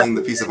selling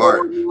the piece of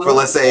art for,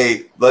 let's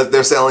say,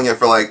 they're selling it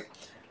for like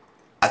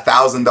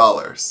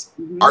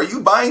 $1,000. Are you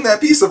buying that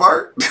piece of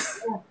art?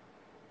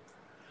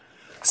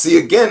 See,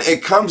 again,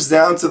 it comes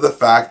down to the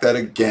fact that,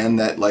 again,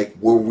 that like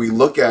where we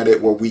look at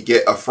it, where we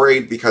get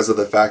afraid because of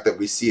the fact that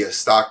we see a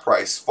stock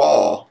price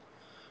fall.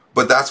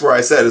 But that's where I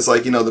said, it's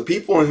like, the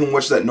people in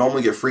which that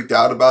normally get freaked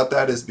out about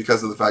that is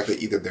because of the fact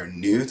that either they're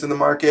new to the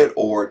market,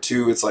 or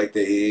two, it's like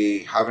they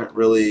haven't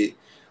really,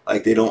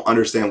 like, they don't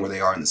understand where they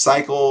are in the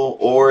cycle,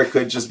 or it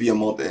could just be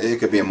it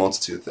could be a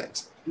multitude of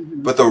things.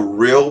 But the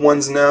real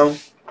ones know,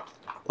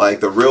 like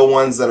the real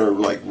ones that are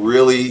like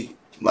really,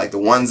 like the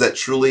ones that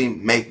truly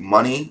make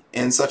money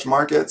in such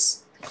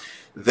markets,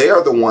 they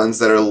are the ones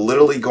that are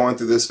literally going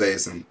through this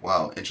phase. And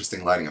wow,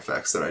 interesting lighting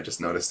effects that I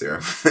just noticed here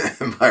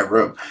in my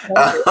room.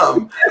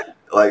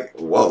 Like,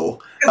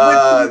 whoa.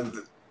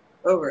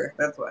 Over,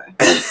 that's why.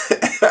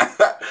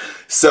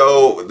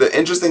 So the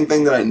interesting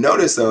thing that I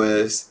noticed, though,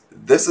 is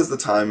this is the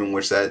time in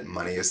which that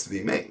money is to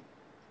be made.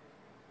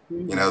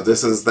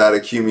 This is that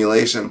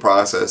accumulation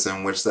process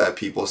in which that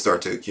people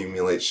start to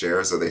accumulate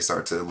shares, or they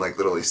start to like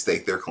literally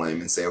stake their claim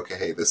and say, okay,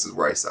 hey, this is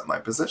where I set my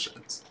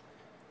positions.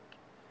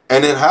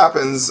 And it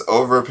happens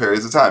over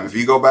periods of time. If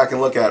you go back and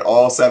look at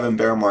all 7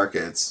 bear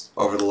markets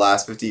over the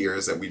last 50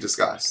 years that we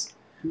discussed,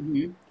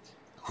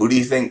 who do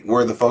you think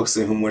were the folks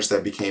in whom which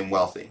that became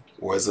wealthy?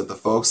 Was it the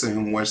folks in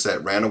whom which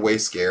that ran away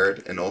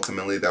scared and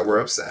ultimately that were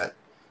upset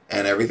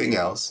and everything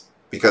else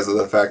because of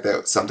the fact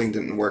that something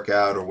didn't work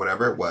out or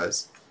whatever it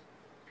was,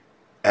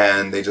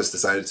 and they just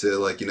decided to,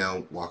 like,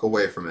 walk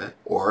away from it?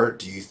 Or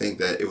do you think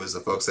that it was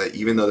the folks that,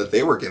 even though that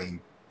they were getting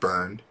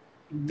burned,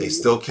 they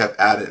still kept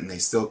at it and they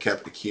still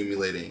kept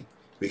accumulating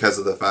because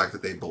of the fact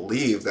that they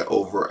believed that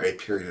over a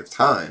period of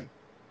time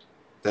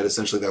that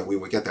essentially that we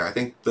would get there? I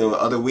think the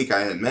other week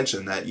I had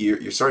mentioned that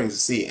you're starting to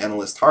see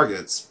analyst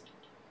targets,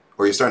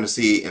 or you're starting to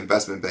see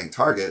investment bank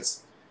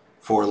targets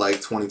for like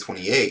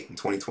 2028 and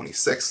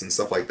 2026 and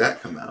stuff like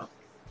that come out.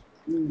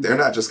 They're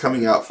not just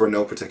coming out for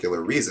no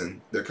particular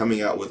reason. They're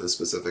coming out with a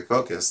specific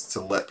focus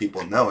to let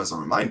people know, as a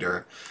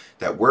reminder,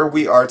 that where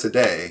we are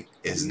today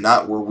is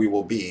not where we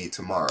will be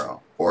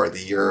tomorrow, or a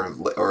year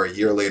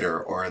later,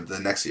 or the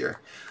next year.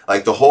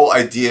 Like the whole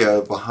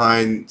idea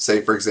behind,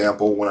 say, for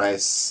example, when I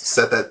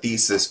set that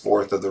thesis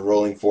forth of the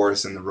rolling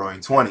forest and the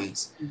roaring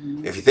 20s,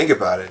 if you think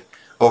about it,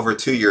 over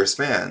 2-year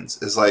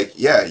spans, is like,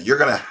 yeah, you're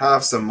going to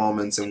have some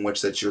moments in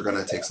which that you're going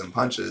to take some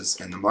punches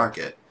in the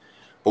market.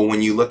 But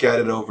when you look at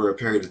it over a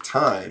period of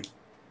time,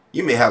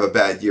 you may have a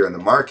bad year in the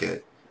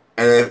market.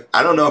 And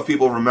I don't know if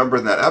people remember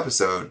in that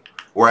episode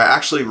where I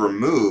actually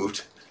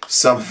removed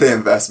some of the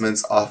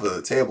investments off of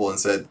the table and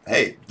said,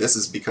 hey, this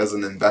is because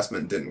an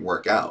investment didn't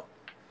work out.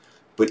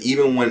 But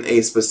even when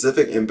a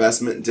specific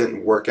investment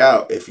didn't work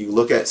out, if you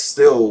look at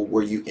still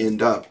where you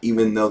end up,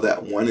 even though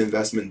that one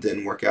investment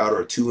didn't work out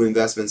or 2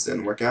 investments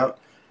didn't work out,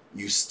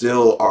 you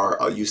still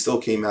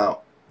came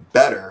out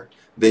better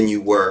than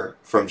you were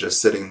from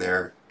just sitting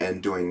there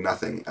and doing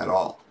nothing at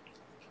all.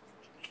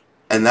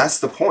 And that's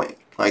the point.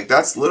 Like,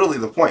 that's literally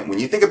the point. When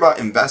you think about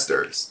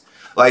investors,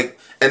 like,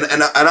 and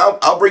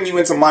I'll bring you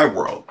into my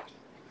world.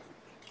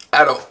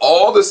 Out of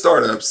all the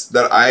startups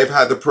that I've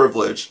had the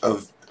privilege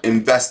of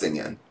investing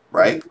in,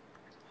 right?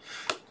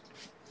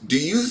 Do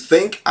you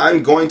think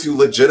I'm going to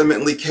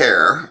legitimately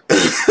care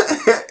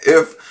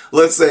if,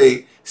 let's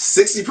say,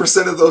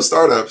 60% of those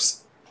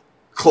startups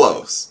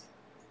close?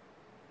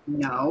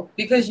 No,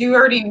 because you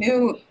already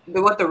knew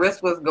what the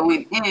risk was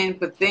going in,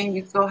 but then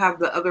you still have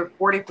the other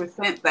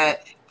 40%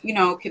 that,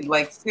 could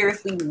like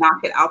seriously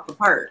knock it out the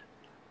park.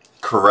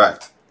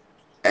 Correct.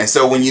 And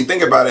so when you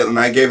think about it, and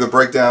I gave the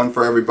breakdown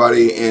for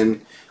everybody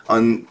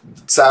on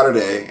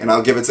Saturday, and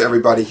I'll give it to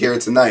everybody here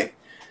tonight.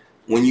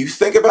 When you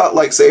think about,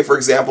 like, say, for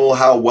example,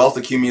 how wealth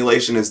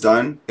accumulation is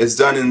done, it's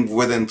done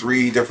within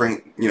 3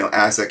 different,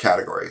 asset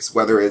categories,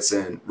 whether it's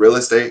in real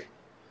estate,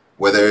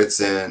 whether it's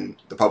in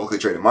the publicly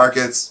traded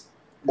markets,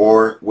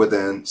 or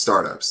within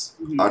startups,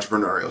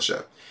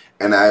 entrepreneurship.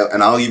 and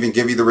I'll even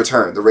give you the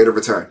return, the rate of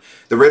return.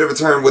 The rate of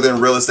return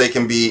within real estate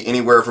can be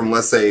anywhere from,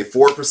 let's say,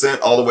 4%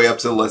 all the way up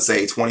to, let's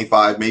say,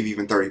 25, maybe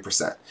even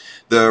 30%.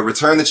 The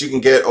return that you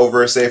can get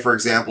over, say, for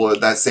example,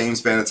 at that same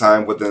span of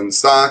time within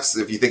stocks,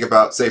 if you think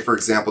about, say, for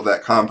example,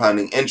 that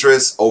compounding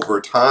interest over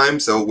time,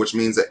 so which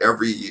means that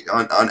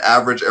on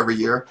average every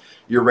year,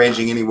 you're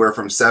ranging anywhere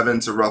from 7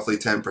 to roughly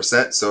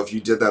 10%. So if you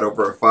did that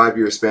over a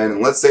 5-year span,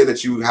 and let's say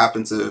that you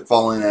happen to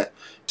fall in at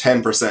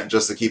 10%,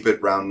 just to keep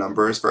it round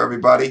numbers for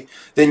everybody,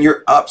 then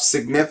you're up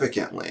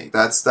significantly.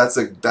 That's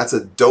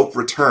a dope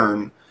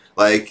return,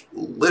 like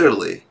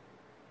literally.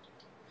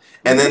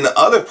 And then the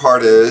other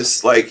part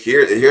is like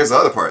here's the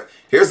other part.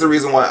 Here's the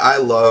reason why I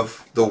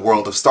love the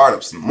world of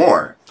startups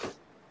more.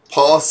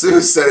 Paul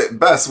Seuss said it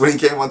best when he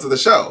came onto the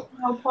show.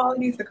 Oh, Paul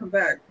needs to come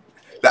back.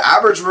 The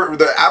average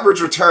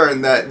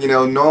return that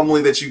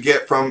normally that you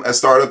get from a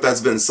startup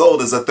that's been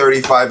sold is a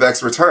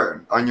 35x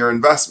return on your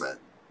investment.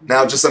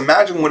 Now just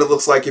imagine what it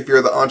looks like if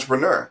you're the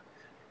entrepreneur.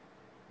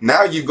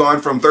 Now you've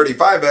gone from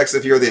 35x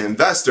if you're the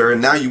investor, and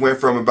now you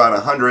went from about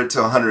 100 to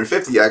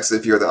 150x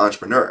if you're the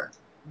entrepreneur.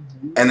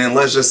 And then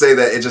let's just say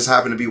that it just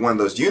happened to be one of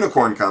those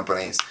unicorn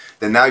companies,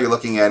 then now you're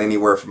looking at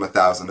anywhere from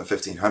 1,000 to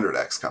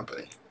 1,500x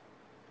company.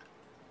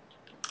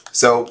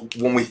 So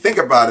when we think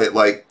about it,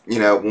 like,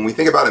 when we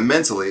think about it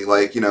mentally,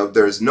 like,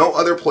 there's no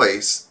other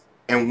place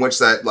in which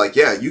that, like,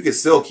 yeah, you could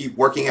still keep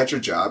working at your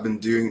job and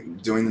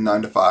doing the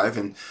 9 to 5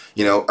 and,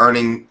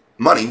 earning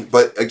money.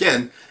 But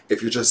again,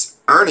 if you're just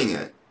earning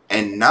it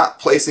and not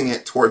placing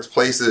it towards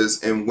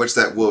places in which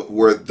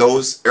where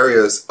those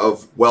areas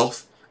of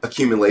wealth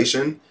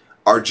accumulation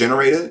are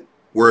generated,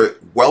 where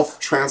wealth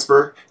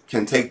transfer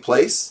can take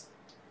place,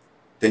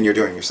 then you're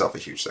doing yourself a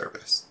huge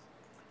service.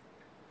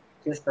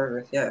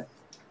 Disservice, yes.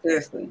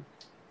 Seriously.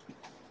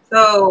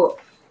 So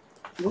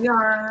we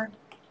are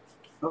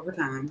over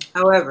time.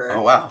 However,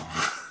 oh wow,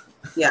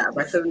 yeah,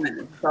 by 7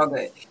 minutes. It's all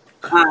good.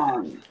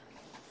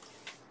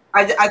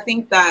 I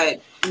think that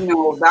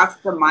that's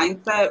the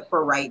mindset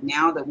for right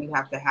now that we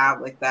have to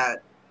have, like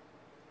that.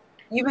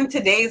 Even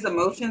today's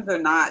emotions are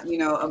not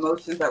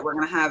emotions that we're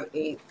gonna have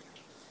 8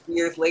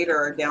 years later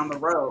or down the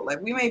road.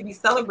 Like we may be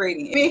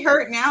celebrating. It may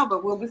hurt now,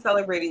 but we'll be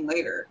celebrating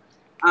later.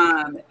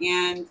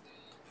 And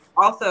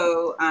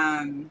also.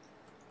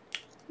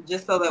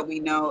 Just so that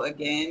we know,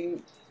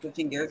 again,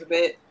 switching gears a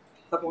bit,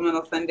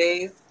 Supplemental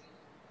Sundays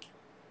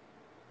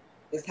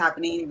is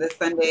happening this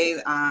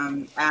Sunday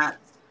at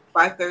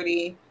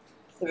 5:30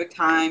 Pacific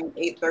Time,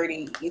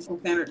 8:30 Eastern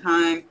Standard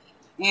Time.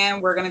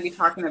 And we're going to be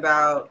talking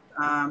about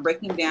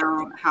breaking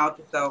down how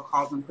to sell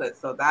calls and puts.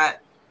 So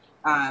that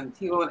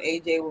Tilo and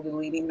AJ will be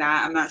leading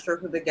that. I'm not sure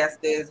who the guest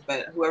is,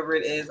 but whoever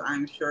it is,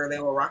 I'm sure they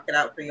will rock it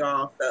out for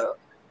y'all. So,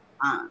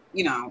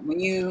 when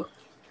you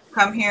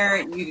come here,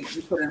 you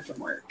put in some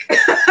work.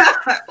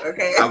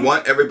 Okay. I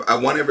want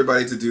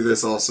everybody to do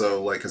this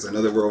also, like, because I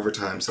know that we're over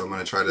time, so I'm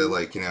gonna try to,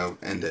 like,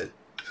 end it.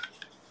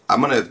 I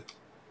want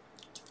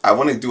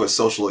to do a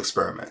social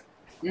experiment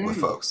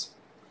with folks.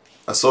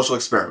 A social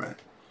experiment.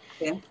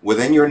 Yeah.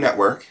 Within your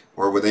network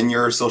or within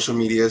your social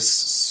media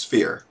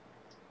sphere.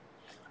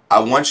 I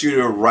want you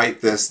to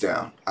write this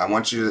down. I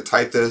want you to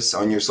type this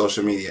on your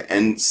social media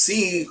and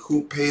see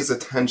who pays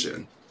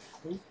attention.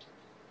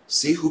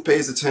 See who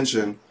pays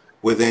attention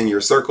within your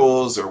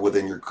circles or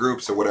within your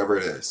groups or whatever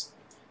it is.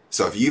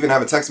 So if you even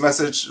have a text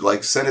message,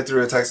 like send it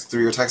through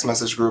your text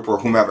message group or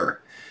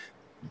whomever.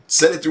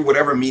 Send it through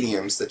whatever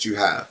mediums that you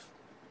have.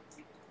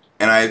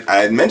 And I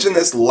had mentioned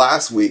this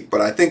last week,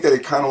 but I think that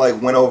it kind of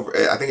like went over.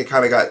 I think it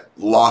kind of got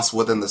lost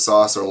within the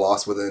sauce or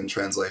lost within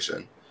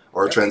translation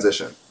or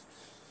transition.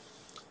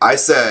 I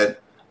said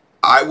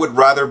I would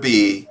rather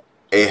be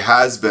a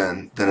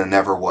has-been than a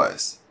never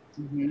was.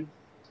 Mm-hmm.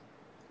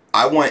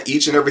 I want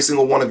each and every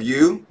single one of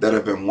you that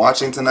have been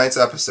watching tonight's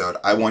episode,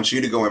 I want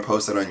you to go and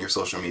post it on your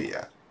social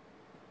media.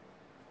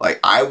 Like,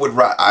 I would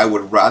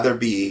rather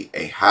be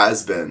a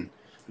has-been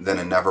than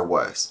a never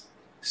was.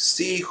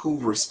 See who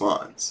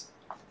responds.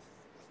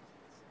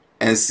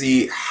 And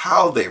see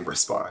how they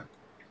respond.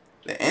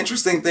 The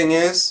interesting thing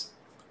is,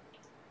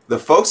 the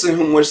folks in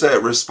whom which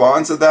that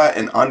respond to that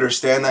and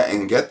understand that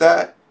and get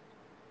that,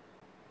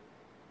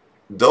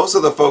 those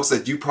are the folks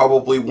that you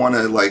probably want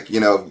to, like,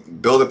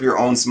 build up your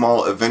own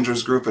small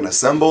Avengers group and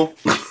assemble,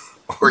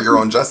 or your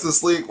own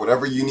Justice League,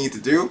 whatever you need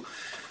to do.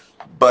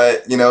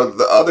 But,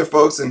 the other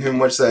folks in whom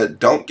which that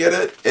don't get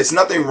it, there's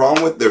nothing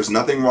wrong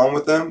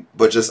with them,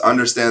 but just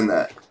understand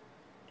that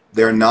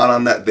they're not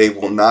on that,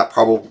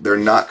 they're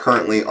not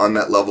currently on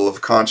that level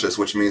of conscious,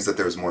 which means that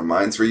there's more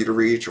minds for you to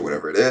reach or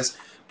whatever it is,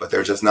 but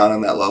they're just not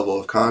on that level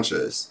of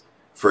conscious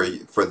for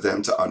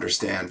them to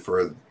understand,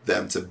 for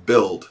them to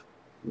build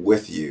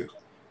with you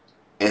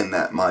in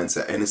that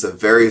mindset. And it's a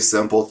very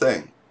simple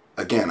thing.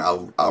 Again,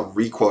 I'll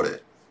re-quote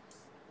it.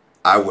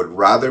 I would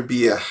rather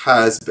be a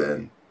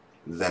has-been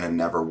than a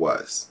never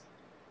was.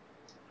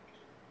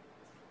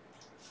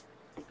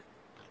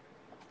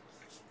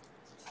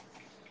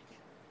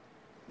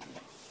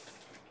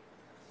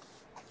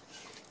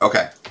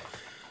 Okay.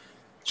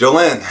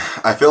 Jolene,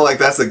 I feel like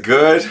that's a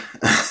good,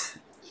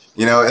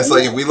 You know, it's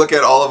like if we look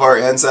at all of our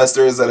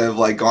ancestors that have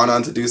like gone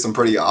on to do some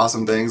pretty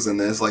awesome things in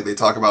this, like they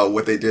talk about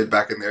what they did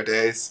back in their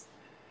days,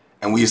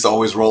 and we used to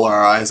always roll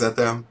our eyes at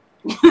them.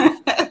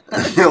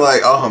 You're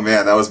like, oh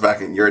man, that was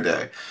back in your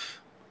day.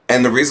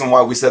 And the reason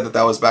why we said that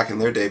that was back in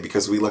their day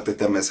because we looked at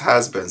them as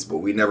has-beens, but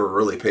we never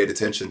really paid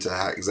attention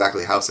to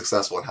exactly how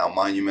successful and how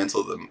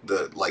monumental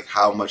the like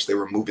how much they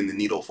were moving the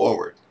needle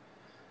forward.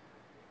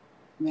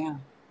 Yeah.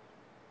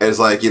 It's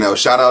like, you know,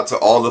 shout out to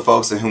all the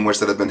folks in whom wish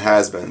that have been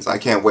has-beens. I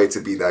can't wait to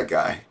be that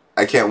guy.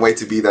 I can't wait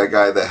to be that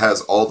guy that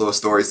has all those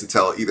stories to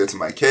tell either to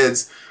my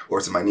kids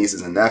or to my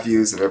nieces and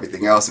nephews and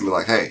everything else and be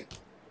like, hey,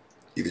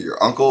 either your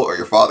uncle or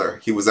your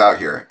father, he was out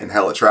here in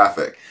hella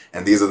traffic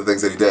and these are the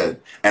things that he did.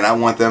 And I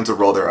want them to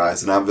roll their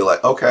eyes and I'll be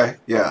like, okay,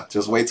 yeah,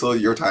 just wait till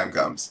your time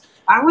comes.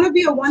 I want to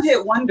be a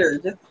one-hit wonder.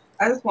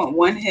 I just want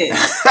one hit.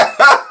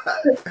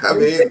 I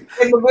mean,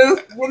 in the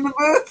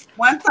booth,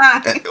 one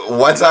time.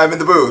 One time in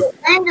the booth.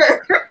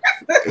 Anger.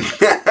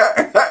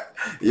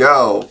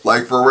 Yo,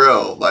 like for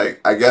real. Like,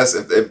 I guess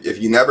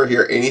if you never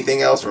hear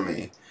anything else from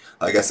me,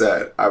 like I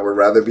said, I would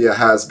rather be a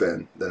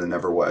has-been than a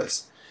never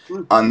was.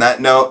 On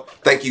that note,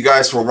 thank you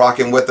guys for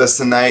rocking with us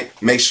tonight.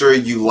 Make sure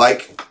you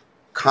like,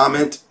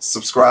 comment,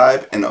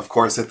 subscribe, and of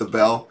course hit the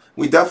bell.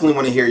 We definitely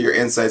want to hear your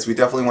insights. We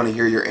definitely want to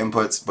hear your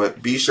inputs,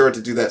 but be sure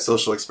to do that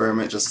social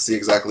experiment just to see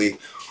exactly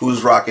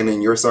who's rocking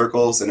in your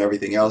circles and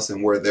everything else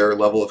and where their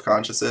level of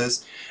conscious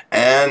is.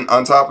 And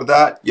on top of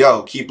that,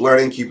 yo, keep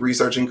learning, keep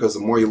researching, because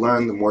the more you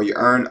learn, the more you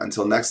earn.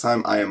 Until next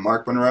time, I am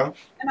Mark Monroe.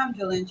 And I'm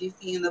Jillian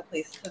GC in the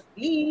place to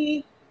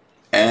be.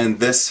 And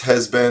this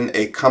has been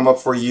a come up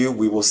for you.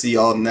 We will see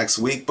y'all next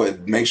week,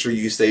 but make sure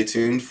you stay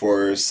tuned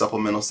for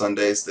Supplemental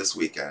Sundays this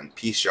weekend.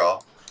 Peace,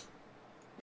 y'all.